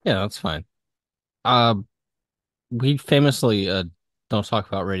 Yeah, that's fine. Uh, we famously don't talk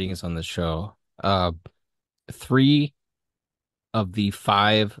about ratings on this show. Three of the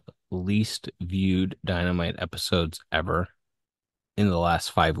five least viewed Dynamite episodes ever in the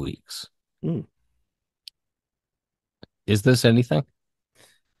last 5 weeks. Mm. Is this anything?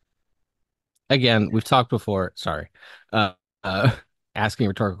 Again, we've talked before. Sorry. Uh, uh, asking a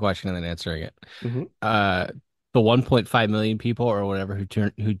rhetorical question and then answering it. Mm-hmm. The 1.5 million people or whatever who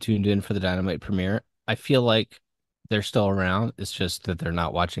tuned in for the Dynamite premiere, I feel like they're still around. It's just that they're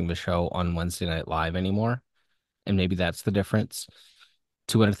not watching the show on Wednesday Night Live anymore, and maybe that's the difference.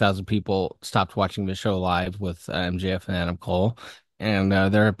 200,000 people stopped watching the show live with MJF and Adam Cole, and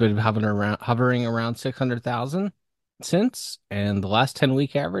they're been hovering around 600,000 since, and the last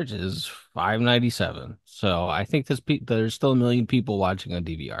 10-week average is 597. So I think there's still a million people watching on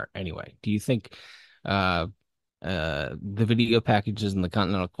DVR. Anyway, do you think uh, the video packages and the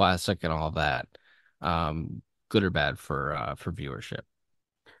Continental Classic and all of that good or bad for viewership?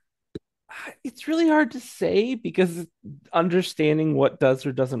 It's really hard to say because understanding what does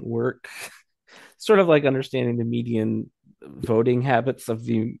or doesn't work, sort of like understanding the median voting habits of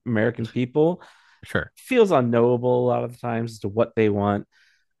the American people, Sure. feels unknowable a lot of the times as to what they want.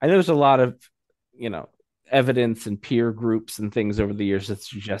 I know there's a lot of, you know, evidence and peer groups and things over the years that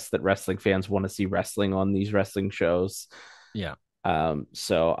suggest that wrestling fans want to see wrestling on these wrestling shows. Yeah.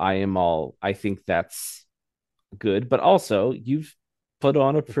 So I think that's good, but also you've put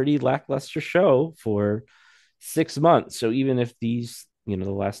on a pretty lackluster show for 6 months. So even if these, the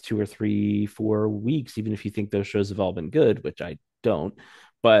last 2 or 3, 4 weeks, even if you think those shows have all been good, which I don't,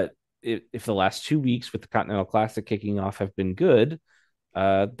 but if the last 2 weeks with the Continental Classic kicking off have been good,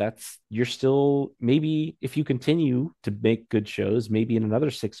 you're still, maybe if you continue to make good shows, maybe in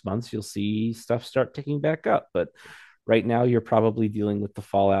another 6 months you'll see stuff start ticking back up. But right now you're probably dealing with the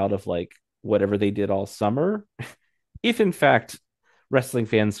fallout of like whatever they did all summer. If in fact wrestling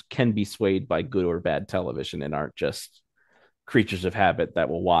fans can be swayed by good or bad television and aren't just creatures of habit that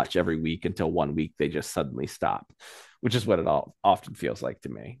will watch every week until one week they just suddenly stop, which is what it all often feels like to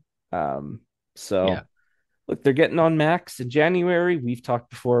me. So Yeah. look, they're getting on Max in January. We've talked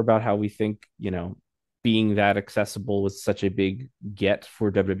before about how we think, being that accessible was such a big get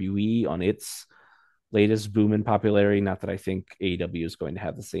for WWE on its latest boom in popularity. Not that I think AEW is going to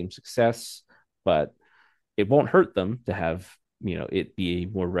have the same success, but it won't hurt them to have, it be a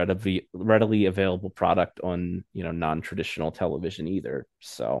more readily available product on, non-traditional television either.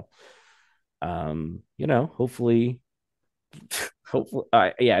 So, hopefully,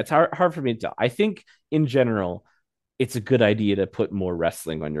 yeah, it's hard for me to tell. I think in general, it's a good idea to put more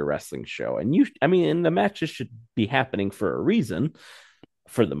wrestling on your wrestling show. And and the matches should be happening for a reason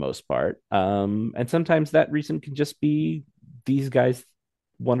for the most part. And sometimes that reason can just be these guys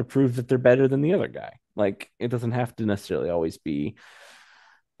want to prove that they're better than the other guy. Like it doesn't have to necessarily always be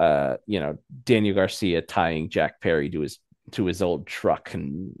Daniel Garcia tying Jack Perry to his old truck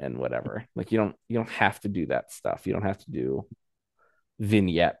and whatever. Like you don't have to do that stuff. You don't have to do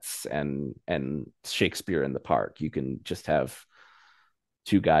vignettes and Shakespeare in the Park. You can just have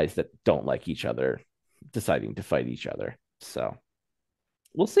two guys that don't like each other deciding to fight each other. So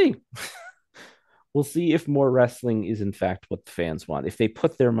we'll see. We'll see if more wrestling is in fact what the fans want. If they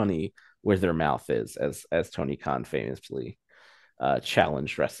put their money where their mouth is, as Tony Khan famously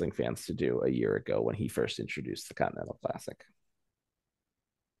challenged wrestling fans to do a year ago when he first introduced the Continental Classic.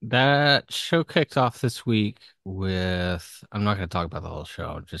 That show kicked off this week with, I'm not going to talk about the whole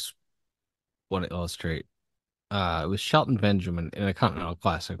show, just want to illustrate. It was Shelton Benjamin in a Continental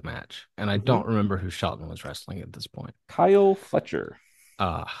Classic match, and I don't remember who Shelton was wrestling at this point. Kyle Fletcher.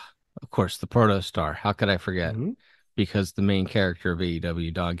 Of course, the Proto Star. How could I forget? Because the main character of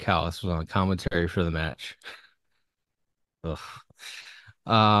AEW, Don Callis, was on commentary for the match. Ugh.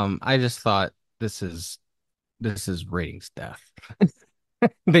 I just thought this is ratings death.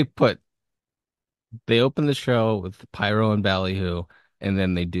 They put they open the show with Pyro and Ballyhoo, and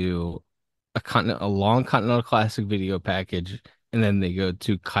then they do a long Continental Classic video package, and then they go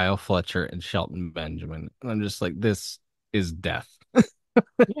to Kyle Fletcher and Shelton Benjamin. And I'm just like, this is death.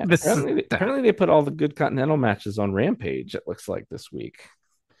 Yeah, This is death. apparently they put all the good Continental matches on Rampage, it looks like this week.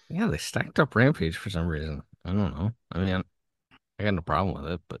 Yeah, they stacked up Rampage for some reason. I don't know. I mean, I got no problem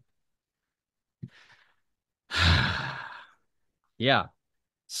with it, but yeah.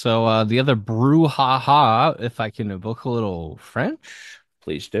 So the other brouhaha, if I can evoke a little French,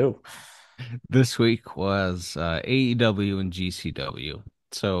 Please do. this week was AEW and GCW.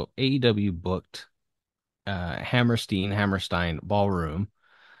 So AEW booked Hammerstein Ballroom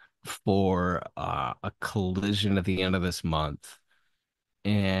for a collision at the end of this month.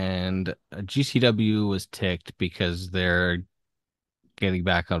 And GCW was ticked because they're getting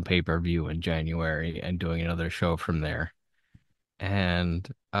back on pay-per-view in January and doing another show from there. And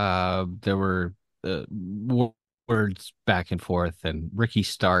there were words back and forth, and Ricky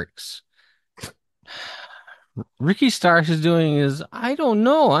Starks is doing his, I don't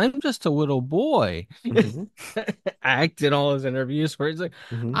know, I'm just a little boy Mhm, act in all his interviews where he's like,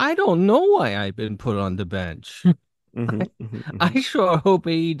 mhm, I don't know why I've been put on the bench. mhm, mhm, mhm. I sure hope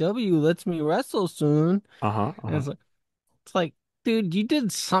AEW lets me wrestle soon. Uh-huh, And uh-huh. it's like, dude, you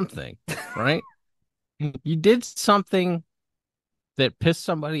did something, right? You did something that pissed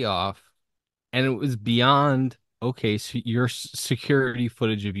somebody off, and it was beyond okay. So your security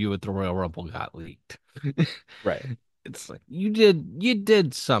footage of you at the Royal Rumble got leaked. Right. It's like you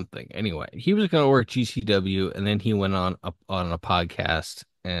did something. Anyway, he was going to work GCW, and then he went on a podcast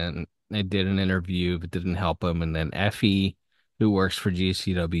and they did an interview, but didn't help him. And then Effie, who works for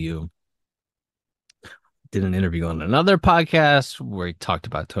GCW, did an interview on another podcast where he talked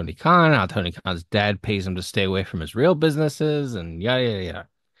about Tony Khan, how Tony Khan's dad pays him to stay away from his real businesses, and yada yada yada.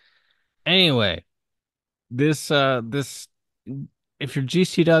 Anyway, this if you're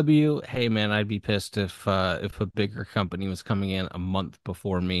GCW, hey man, I'd be pissed if a bigger company was coming in a month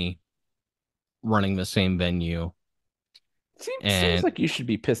before me running the same venue. Seems And like you should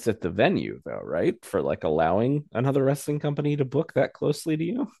be pissed at the venue though, right? For like allowing another wrestling company to book that closely to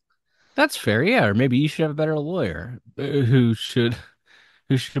you. that's fair, yeah. Or maybe you should have a better lawyer who should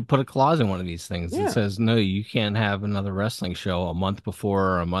put a clause in one of these things that Yeah, says, no, you can't have another wrestling show a month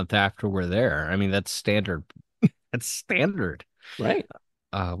before or a month after we're there. I mean, that's standard. That's standard. right.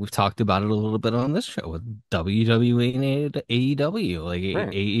 We've talked about it a little bit on this show with WWE and AEW. Like Right.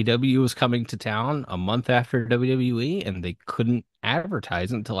 AEW was coming to town a month after WWE, and they couldn't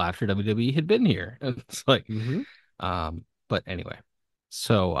advertise until after WWE had been here. It's like, Mm-hmm. but anyway.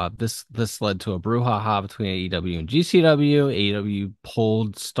 So this led to a brouhaha between AEW and GCW. AEW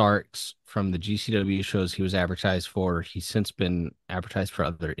pulled Starks from the GCW shows he was advertised for. He's since been advertised for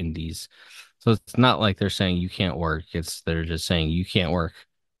other indies. So it's not like they're saying you can't work. They're just saying you can't work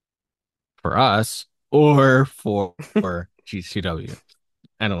for us or for GCW.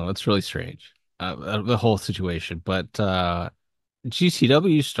 I don't know. It's really strange, the whole situation. But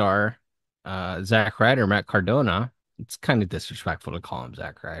GCW star Zack Ryder, Matt Cardona. It's kind of disrespectful to call him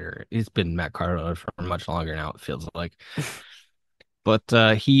Zack Ryder. He's been Matt Cardona for much longer now, it feels like.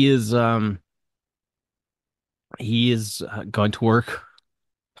 But he is going to work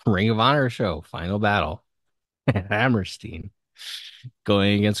Ring of Honor show, Final Battle at Hammerstein,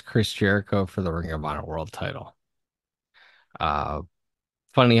 going against Chris Jericho for the Ring of Honor World Title. Uh,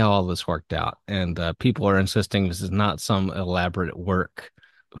 Funny how all this worked out, and people are insisting this is not some elaborate work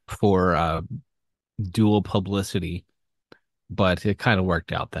for dual publicity, but it kind of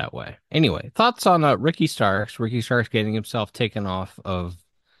worked out that way. Anyway, thoughts on Ricky Starks? Ricky Starks getting himself taken off of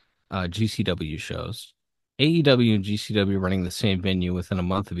GCW shows, AEW and GCW running the same venue within a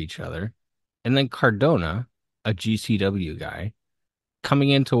month of each other, and then Cardona, a GCW guy, coming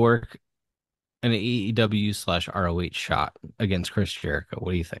into work an AEW/ROH shot against Chris Jericho.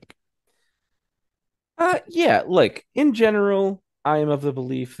 What do you think? Yeah, like in general, I am of the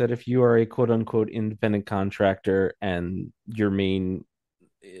belief that if you are a quote unquote independent contractor and your main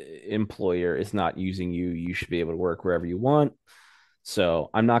employer is not using you, you should be able to work wherever you want. So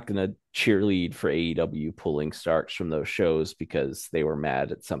I'm not going to cheerlead for AEW pulling Starks from those shows because they were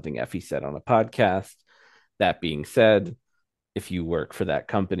mad at something Effie said on a podcast. That being said, if you work for that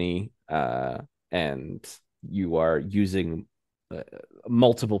company and you are using uh,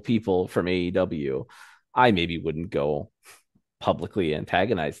 multiple people from AEW, I maybe wouldn't go publicly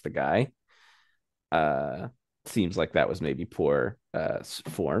antagonize the guy. Uh, Seems like that was maybe poor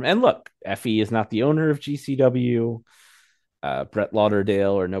form. And look, Effie is not the owner of GCW. Brett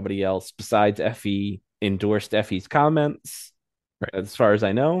Lauderdale or nobody else besides Effie endorsed Effie's comments. Right. as far as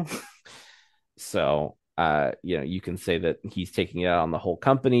I know. So, you can say that he's taking it out on the whole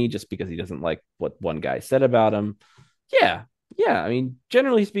company just because he doesn't like what one guy said about him. Yeah. Yeah. I mean,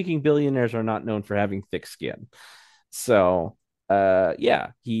 generally speaking, billionaires are not known for having thick skin. So,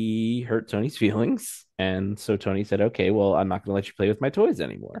 yeah, he hurt Tony's feelings. And so Tony said, okay, well, I'm not going to let you play with my toys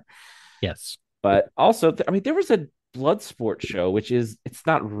anymore. Yes. But also, I mean, there was a blood sport show, which is, it's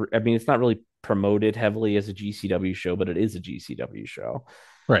not, I mean, it's not really promoted heavily as a GCW show, but it is a GCW show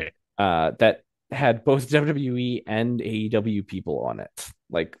Right. that had both WWE and AEW people on it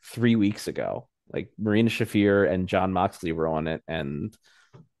like 3 weeks ago. Like Marina Shafir and John Moxley were on it, and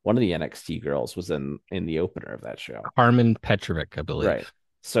one of the NXT girls was in the opener of that show. Carmen Petrovic, I Right. believe.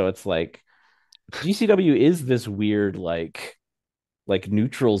 So it's like GCW is this weird like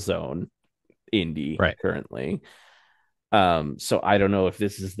neutral zone indie Right. currently. So I don't know if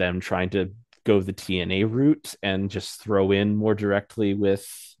this is them trying to go the TNA route and just throw in more directly with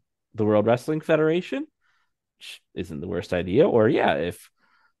the World Wrestling Federation, which isn't the worst idea. Or yeah, if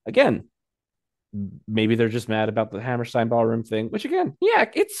again, maybe they're just mad about the Hammerstein Ballroom thing, which again, yeah,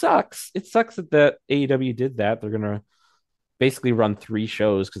 it sucks. It sucks that AEW did that. They're gonna basically run 3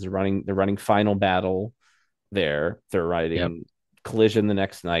 shows because they're running Final Battle there. They're Yep. writing Collision the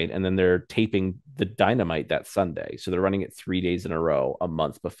next night, and then they're taping the Dynamite that Sunday. So they're running it 3 days in a row, a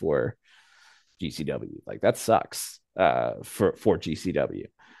month before GCW. Like that sucks for GCW.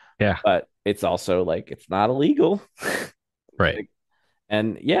 Yeah. But it's also like it's not illegal. Right. Like,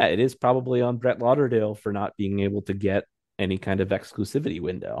 and yeah, it is probably on Brett Lauderdale for not being able to get any kind of exclusivity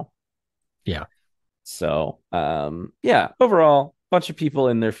window. Yeah. So, yeah, overall, bunch of people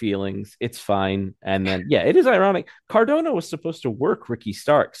in their feelings. It's fine. And then, yeah, it is ironic. Cardona was supposed to work Ricky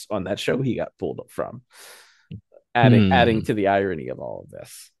Starks on that show he got pulled from, adding Hmm. to the irony of all of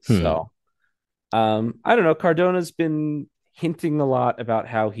this. Hmm. So, I don't know. Cardona's been hinting a lot about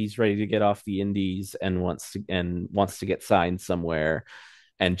how he's ready to get off the indies and wants to get signed somewhere.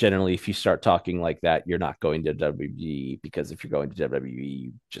 And generally, if you start talking like that, you're not going to WWE, because if you're going to WWE,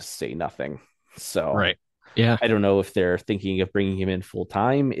 you just say nothing. So Right. Yeah. I don't know if they're thinking of bringing him in full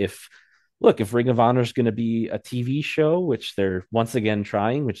time. If Ring of Honor is going to be a TV show, which they're once again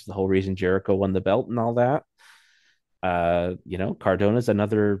trying, which is the whole reason Jericho won the belt and all that. Cardona's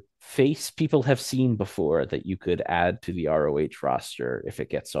another face people have seen before that you could add to the ROH roster if it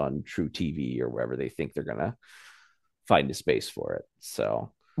gets on True TV or wherever they think they're gonna find a space for it.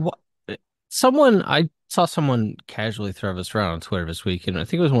 So, What? I saw someone casually throw this around on Twitter this week, and I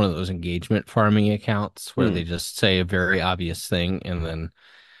think it was one of those engagement farming accounts where they just say a very obvious thing, and then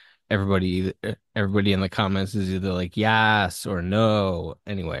everybody in the comments is either like yes or no.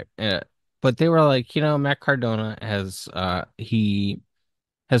 Anyway, but they were like, Matt Cardona he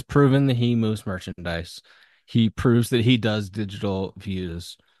has proven that he moves merchandise. He proves that he does digital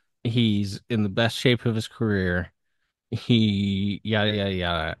views. He's in the best shape of his career. He yada yada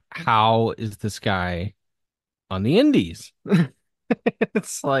yada. How is this guy on the indies?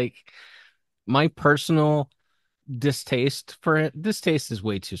 It's like my personal distaste is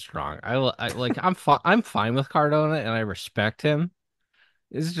way too strong. I'm fine with Cardona and I respect him.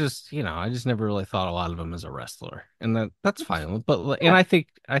 It's just, I just never really thought a lot of him as a wrestler. And that's fine. But and yeah.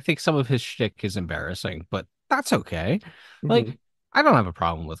 I think some of his shtick is embarrassing, but that's okay. Mm-hmm. Like I don't have a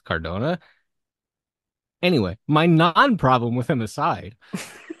problem with Cardona. Anyway, my non-problem with him aside,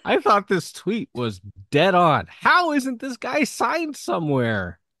 I thought this tweet was dead on. How isn't this guy signed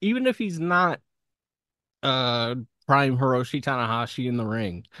somewhere? Even if he's not uh prime Hiroshi Tanahashi in the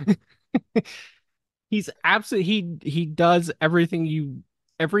ring. He's absolutely he does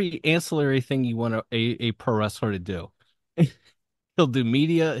every ancillary thing you want a pro wrestler to do. He'll do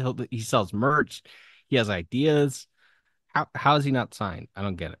media, he sells merch, he has ideas. How is he not signed? I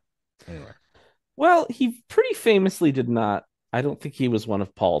don't get it. Anyway. Well, he pretty famously did not. I don't think he was one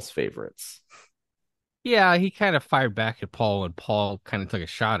of Paul's favorites. Yeah, he kind of fired back at Paul and Paul kind of took a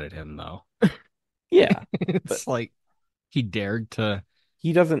shot at him though. Yeah, but It's like he dared to.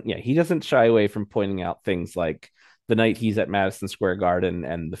 he doesn't. Yeah, he doesn't shy away from pointing out things like the night he's at Madison Square Garden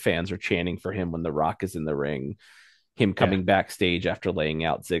and the fans are chanting for him when The Rock is in the ring. Him Yeah. coming backstage after laying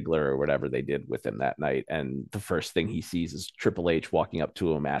out Ziggler or whatever they did with him that night, and the first thing he sees is Triple H walking up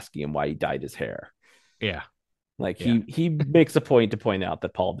to him asking him why he dyed his hair. Yeah. Like Yeah. he makes a point to point out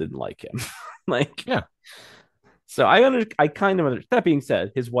that Paul didn't like him. Like, Yeah. so I kind of understand. That being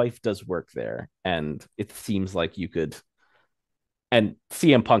said, his wife does work there, and it seems like you could. And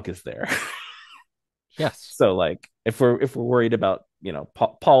CM Punk is there, Yes. so like if we're worried about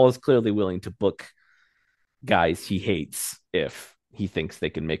Paul is clearly willing to book guys he hates if he thinks they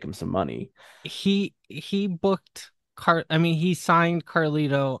can make him some money. He booked I mean, he signed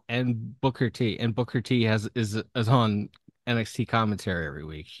Carlito and Booker T, and Booker T is on NXT commentary every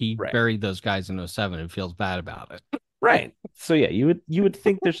week. He Right. buried those guys in '07 and feels bad about it. Right. So yeah, you would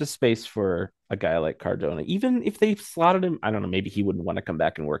think there's a space for a guy like Cardona, even if they slotted him. I don't know, maybe he wouldn't want to come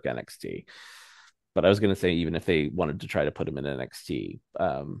back and work NXT. But I was gonna say even if they wanted to try to put him in NXT,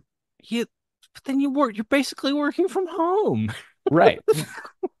 You, but then you're basically working from home. right.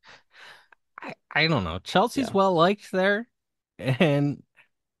 I don't know. Chelsea's Yeah. well liked there and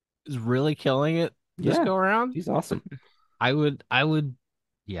is really killing it this Yeah. go around. He's awesome. I would,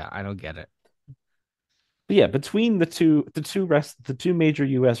 yeah, I don't get it. But yeah, between the two major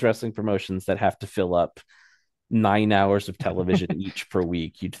US wrestling promotions that have to fill up 9 hours of television each per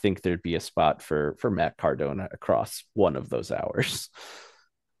week, you'd think there'd be a spot for Matt Cardona across one of those hours.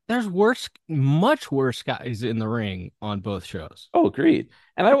 There's much worse guys in the ring on both shows. Oh, agreed.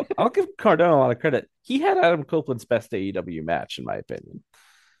 And I'll give Cardona a lot of credit. He had Adam Copeland's best AEW match, in my opinion.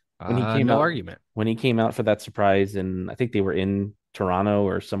 When he came No out, argument. when he came out for that surprise, and I think they were in Toronto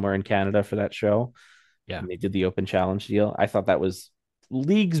or somewhere in Canada for that show, Yeah. and they did the open challenge deal. I thought that was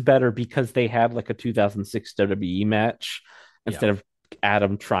leagues better because they had like a 2006 WWE match instead of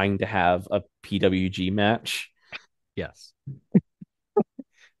Adam trying to have a PWG match. Yes.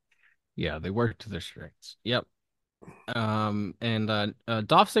 Yeah, they work to their strengths. Yep. And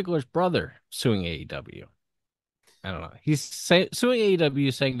Dolph Ziggler's brother suing AEW. I don't know. He's suing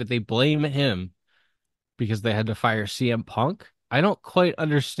AEW saying that they blame him because they had to fire CM Punk. I don't quite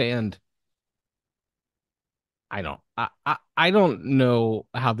understand. I don't know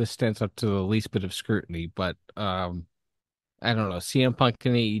how this stands up to the least bit of scrutiny, but I don't know. CM Punk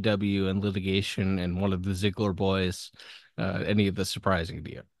and AEW and litigation and one of the Ziggler boys, any of this surprising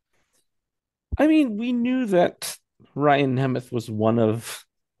to you? I mean, we knew that Ryan Nemeth was one of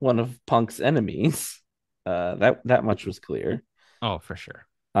Punk's enemies. That much was clear. Oh, for sure.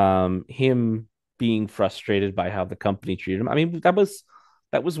 Him being frustrated by how the company treated him. I mean,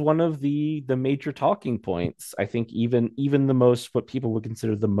 that was one of the major talking points. I think even the most what people would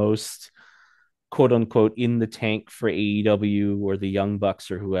consider the most quote unquote in the tank for AEW or the Young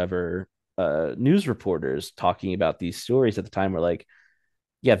Bucks or whoever news reporters talking about these stories at the time were like,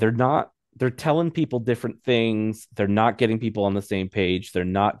 yeah, they're telling people different things. They're not getting people on the same page. They're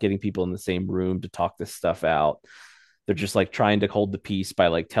not getting people in the same room to talk this stuff out. They're just like trying to hold the peace by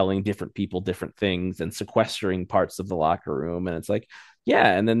like telling different people different things and sequestering parts of the locker room. And it's like,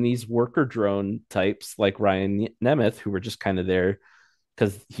 yeah. And then these worker drone types like Ryan Nemeth, who were just kind of there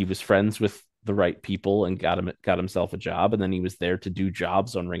because he was friends with the right people and got himself a job. And then he was there to do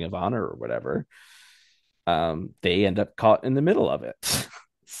jobs on Ring of Honor or whatever. They end up caught in the middle of it.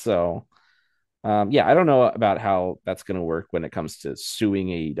 So, yeah, I don't know about how that's going to work when it comes to suing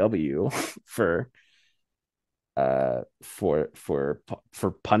AEW for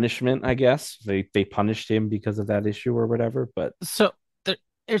for punishment. I guess they punished him because of that issue or whatever. But So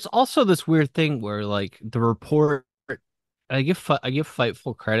there's also this weird thing where like the report, I give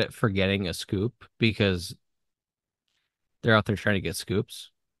Fightful credit for getting a scoop because they're out there trying to get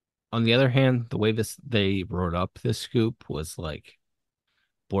scoops. On the other hand, the way they wrote up this scoop was like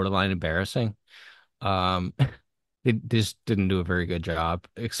borderline embarrassing. Um, they just didn't do a very good job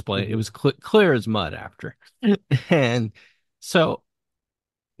explain. It was clear as mud after, and so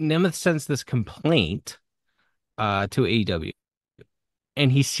Nemeth sends this complaint to AEW,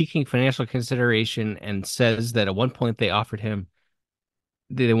 and he's seeking financial consideration and says that at one point they wanted him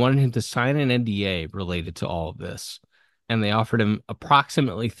to sign an NDA related to all of this, and they offered him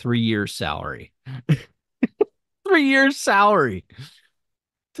approximately 3 years salary. 3 years salary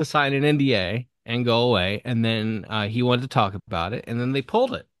to sign an NDA and go away. And then he wanted to talk about it, and then they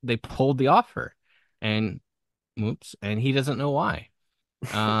pulled it. They pulled the offer, and oops, and he doesn't know why.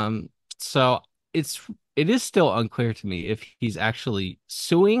 So it is still unclear to me if he's actually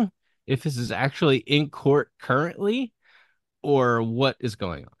suing, if this is actually in court currently, or what is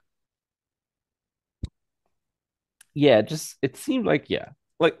going on. yeah, just it seemed like yeah.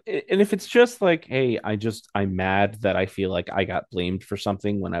 Like, and if it's just like, hey, I'm mad that I feel like I got blamed for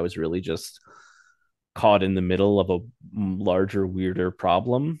something when I was really just caught in the middle of a larger, weirder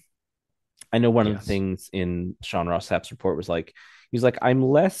problem. I know one of the Yes. things in Sean Ross Sapp's report was like, he's like, I'm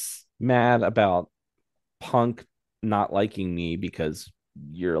less mad about Punk not liking me because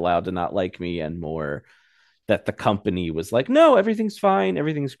you're allowed to not like me, and more that the company was like, no, everything's fine,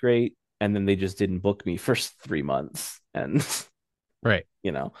 everything's great. And then they just didn't book me for 3 months. And, Right.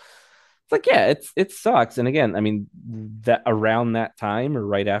 it's like, yeah, it sucks. And again, I mean, that around that time or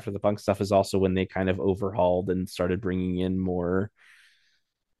right after the Punk stuff is also when they kind of overhauled and started bringing in more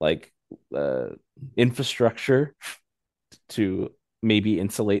like uh infrastructure to maybe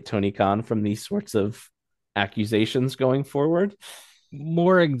insulate Tony Khan from these sorts of accusations going forward.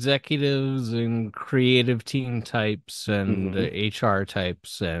 More executives and creative team types and Mhm. HR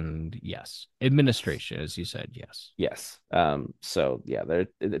types, and yes, administration, as you said, yes. Yes. So yeah,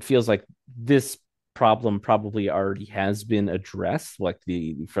 it feels like this problem probably already has been addressed. Like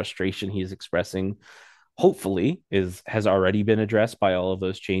the frustration he's expressing, hopefully, has already been addressed by all of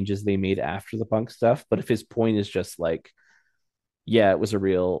those changes they made after the Punk stuff. But if his point is just like, yeah, it was a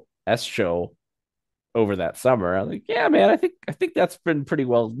real S show over that summer, I'm like, yeah, man, I think that's been pretty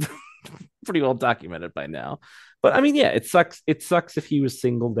well pretty well documented by now. But I mean, yeah, it sucks. It sucks if he was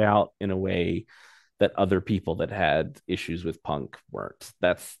singled out in a way that other people that had issues with Punk weren't.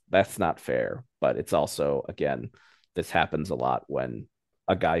 That's not fair. But it's also, again, this happens a lot when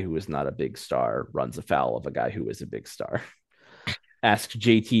a guy who is not a big star runs afoul of a guy who is a big star. Ask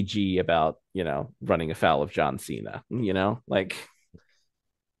JTG about, running afoul of John Cena, like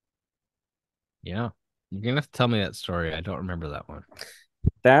Yeah. You're gonna have to tell me that story. I don't remember that one.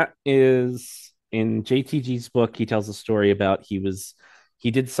 that is in JTG's book. He tells a story about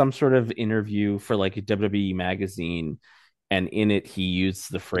he did some sort of interview for like a WWE magazine, and in it he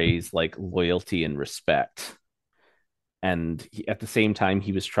used the phrase like loyalty and respect. And at the same time,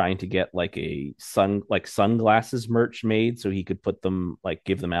 he was trying to get like sunglasses merch made so he could put them, like,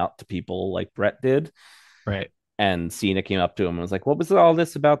 give them out to people like Brett did. Right. And Cena came up to him and was like, "What was all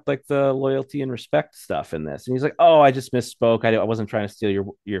this about, like the loyalty and respect stuff in this?" And he's like, "Oh, I just misspoke. I wasn't trying to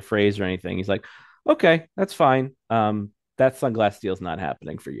steal your phrase or anything." He's like, "Okay, that's fine. That sunglass deal's not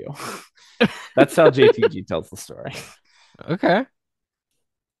happening for you." That's how JTG tells the story. Okay.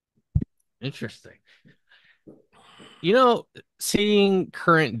 Interesting. You know, seeing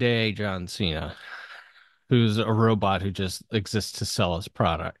current day John Cena, who's a robot who just exists to sell his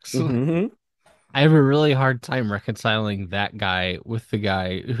products. Mm-hmm. I have a really hard time reconciling that guy with the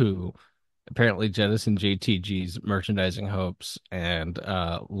guy who apparently jettisoned JTG's merchandising hopes and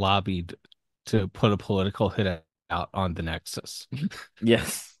lobbied to put a political hit out on the Nexus.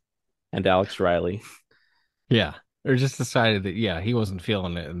 Yes, and Alex Riley. Yeah. Or just decided that he wasn't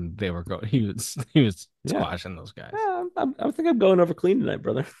feeling it and they were going he was Yeah. squashing those guys. Yeah, I think I'm going over clean tonight,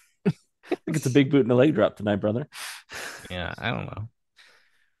 brother. I think it's a big boot and a leg drop tonight, brother. Yeah, I don't know.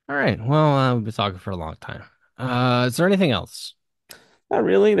 All right. Well, we've been talking for a long time. Is there anything else? Not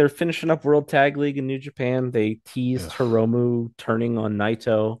really. They're finishing up World Tag League in New Japan. They teased Ugh. Hiromu turning on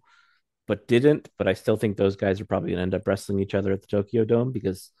Naito, but didn't. But I still think those guys are probably going to end up wrestling each other at the Tokyo Dome,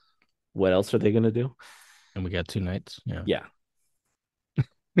 because what else are they going to do? And we got 2 nights. Yeah. Yeah.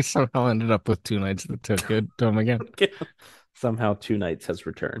 We somehow ended up with 2 nights at the Tokyo Dome again. Somehow 2 nights has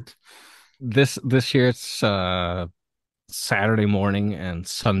returned. This year it's Saturday morning and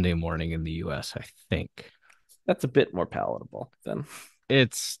Sunday morning in the US, I think. That's a bit more palatable than.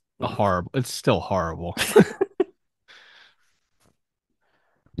 It's horrible. It's still horrible.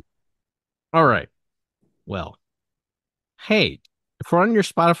 All right. Well, hey, if we're on your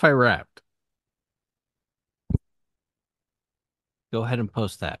Spotify Wrapped, go ahead and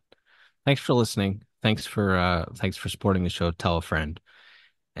post that. Thanks for listening. Thanks for supporting the show. Tell a friend.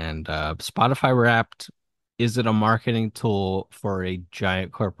 And Spotify Wrapped, is it a marketing tool for a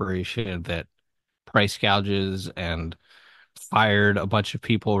giant corporation that price gouges and fired a bunch of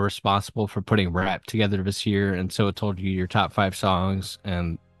people responsible for putting Wrapped together this year? And so it told you your top 5 songs,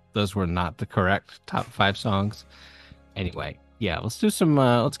 and those were not the correct top 5 songs. Anyway, yeah,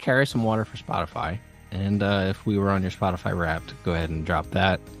 let's carry some water for Spotify. And if we were on your Spotify Wrapped, go ahead and drop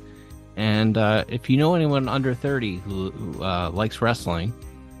that. And if you know anyone under 30 who likes wrestling,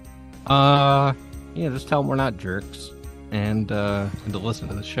 just tell them we're not jerks, and to listen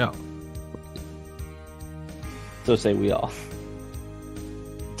to the show. So say we all.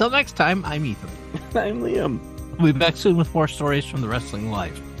 Till next time, I'm Ethan. I'm Liam. We'll be back soon with more stories from the wrestling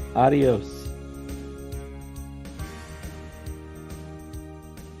life. Adios.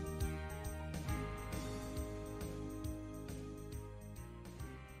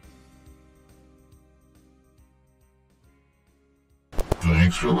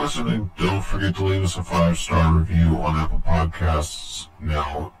 Thanks for listening. Don't forget to leave us a 5-star review on Apple Podcasts.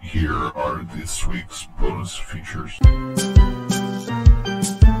 Now, here are this week's bonus features.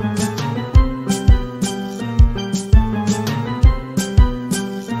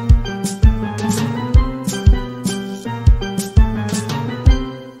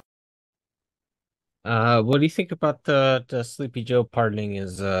 What do you think about the Sleepy Joe pardoning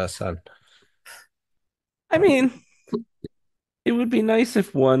his son? I mean, it would be nice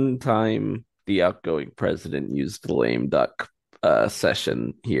if one time the outgoing president used the lame duck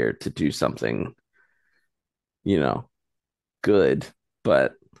session here to do something, you know, good.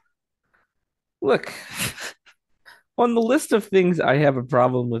 But look, on the list of things I have a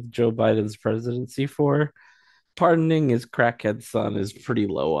problem with Joe Biden's presidency for, pardoning his crackhead son is pretty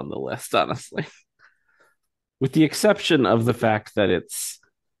low on the list, honestly. With the exception of the fact that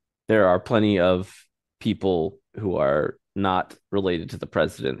there are plenty of people who are not related to the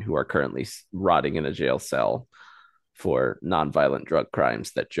president who are currently rotting in a jail cell for nonviolent drug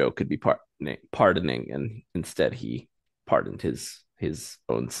crimes that Joe could be pardoning, and instead he pardoned his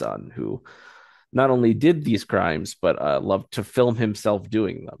own son, who not only did these crimes but loved to film himself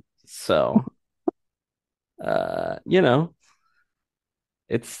doing them. So, you know,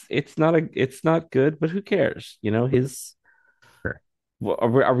 it's not good, but who cares? You know, his Sure.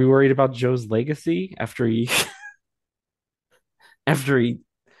 are we worried about Joe's legacy after he after he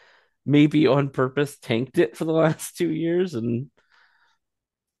maybe on purpose tanked it for the last 2 years and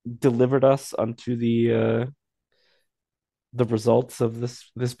delivered us onto the results of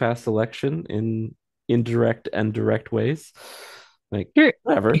this past election in indirect and direct ways. Like, Here,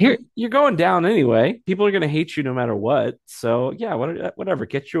 whatever, here, you're going down anyway. People are going to hate you no matter what. So yeah, whatever.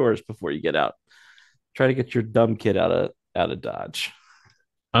 Get yours before you get out. Try to get your dumb kid out of Dodge.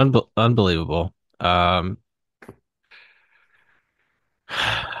 unbelievable.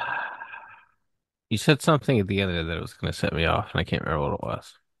 You said something at the end of that was going to set me off, and I can't remember what it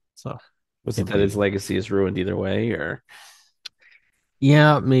was. So, Was it can't that his believe it. legacy is ruined either way, or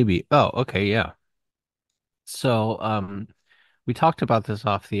Yeah, maybe. Oh, okay, yeah. So, we talked about this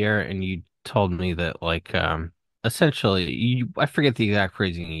off the air, and you told me that, like, essentially, I forget the exact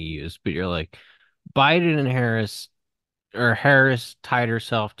phrasing you used, but you're like, Biden and Harris, or Harris tied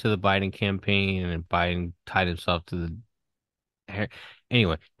herself to the Biden campaign, and Biden tied himself to the.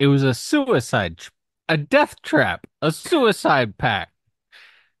 Anyway, it was a death trap, a suicide pact,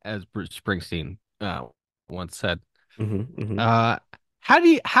 as Bruce Springsteen once said. mm-hmm, mm-hmm. Uh, how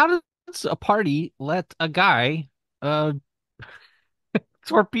does a party let a guy uh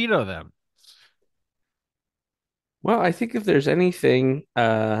torpedo them? Well, I think if there's anything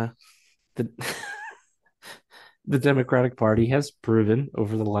the the Democratic Party has proven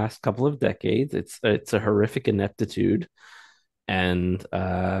over the last couple of decades, it's a horrific ineptitude and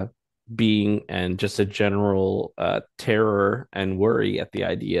being and just a general terror and worry at the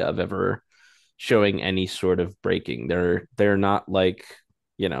idea of ever showing any sort of breaking. They're not like,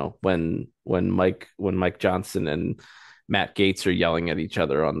 when Mike Johnson and Matt Gaetz are yelling at each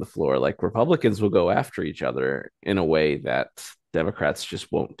other on the floor. Like, Republicans will go after each other in a way that Democrats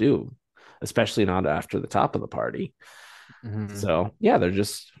just won't do, especially not after the top of the party. Mhm. So yeah, they're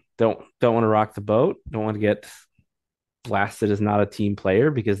just don't want to rock the boat, don't want to get blasted as not a team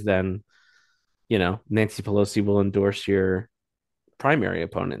player, because then Nancy Pelosi will endorse your primary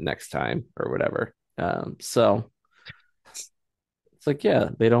opponent next time or whatever. So it's like, yeah,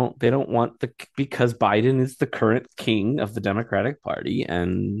 they don't want because Biden is the current king of the Democratic Party,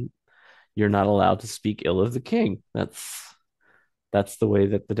 and you're not allowed to speak ill of the king. That's the way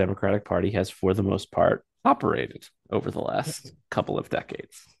that the Democratic Party has, for the most part, operated over the last couple of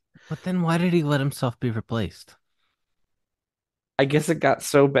decades. But then why did he let himself be replaced? I guess it got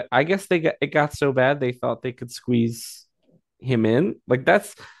so bad. I guess it got so bad they thought they could squeeze him in. Like,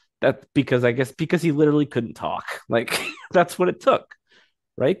 that because I guess because he literally couldn't talk. Like that's what it took,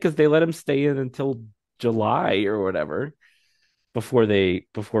 right? Because they let him stay in until July or whatever before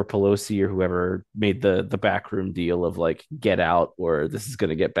Pelosi or whoever made the backroom deal of like, get out or this is going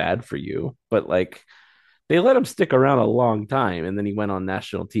to get bad for you. But like, they let him stick around a long time, and then he went on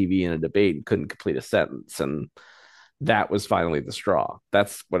national TV in a debate and couldn't complete a sentence, and that was finally the straw.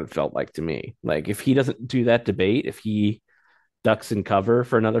 That's what it felt like to me. Like, if he doesn't do that debate, if he ducks and cover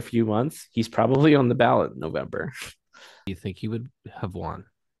for another few months, he's probably on the ballot in November. Do you think he would have won?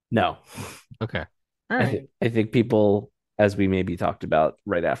 No, Okay. All I right. think I think people, as we maybe talked about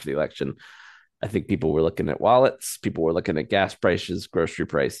right after the election, I think people were looking at wallets, people were looking at gas prices, grocery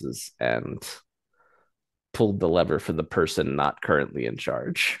prices, and pulled the lever for the person not currently in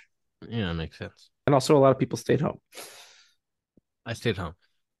charge. Yeah, that makes sense. And also, a lot of people stayed home. I stayed home.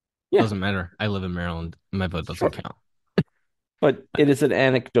 Yeah, Doesn't matter. I live in Maryland. My vote doesn't sure. count. But it is an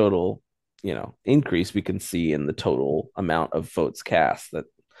anecdotal, increase we can see in the total amount of votes cast, that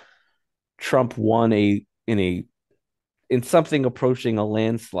Trump won in something approaching a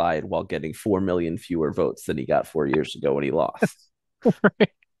landslide while getting 4 million fewer votes than he got 4 years ago when he lost.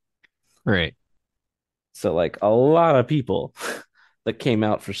 Right. Right. So, like, a lot of people that came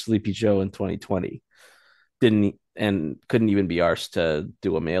out for Sleepy Joe in 2020 didn't and couldn't even be arsed to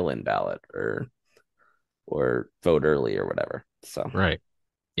do a mail-in ballot or vote early or whatever. So Right.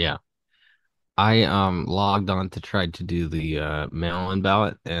 Yeah. I logged on to try to do the mail-in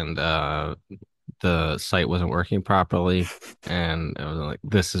ballot, and the site wasn't working properly, and I was like,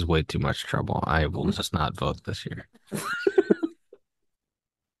 this is way too much trouble. I will just not vote this year.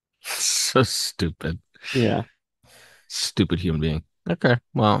 So stupid. Yeah. Stupid human being. Okay.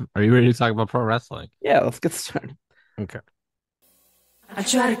 Well, are you ready to talk about pro wrestling? Yeah, let's get started. Okay. I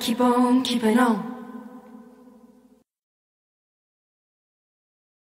try to keep on keeping on.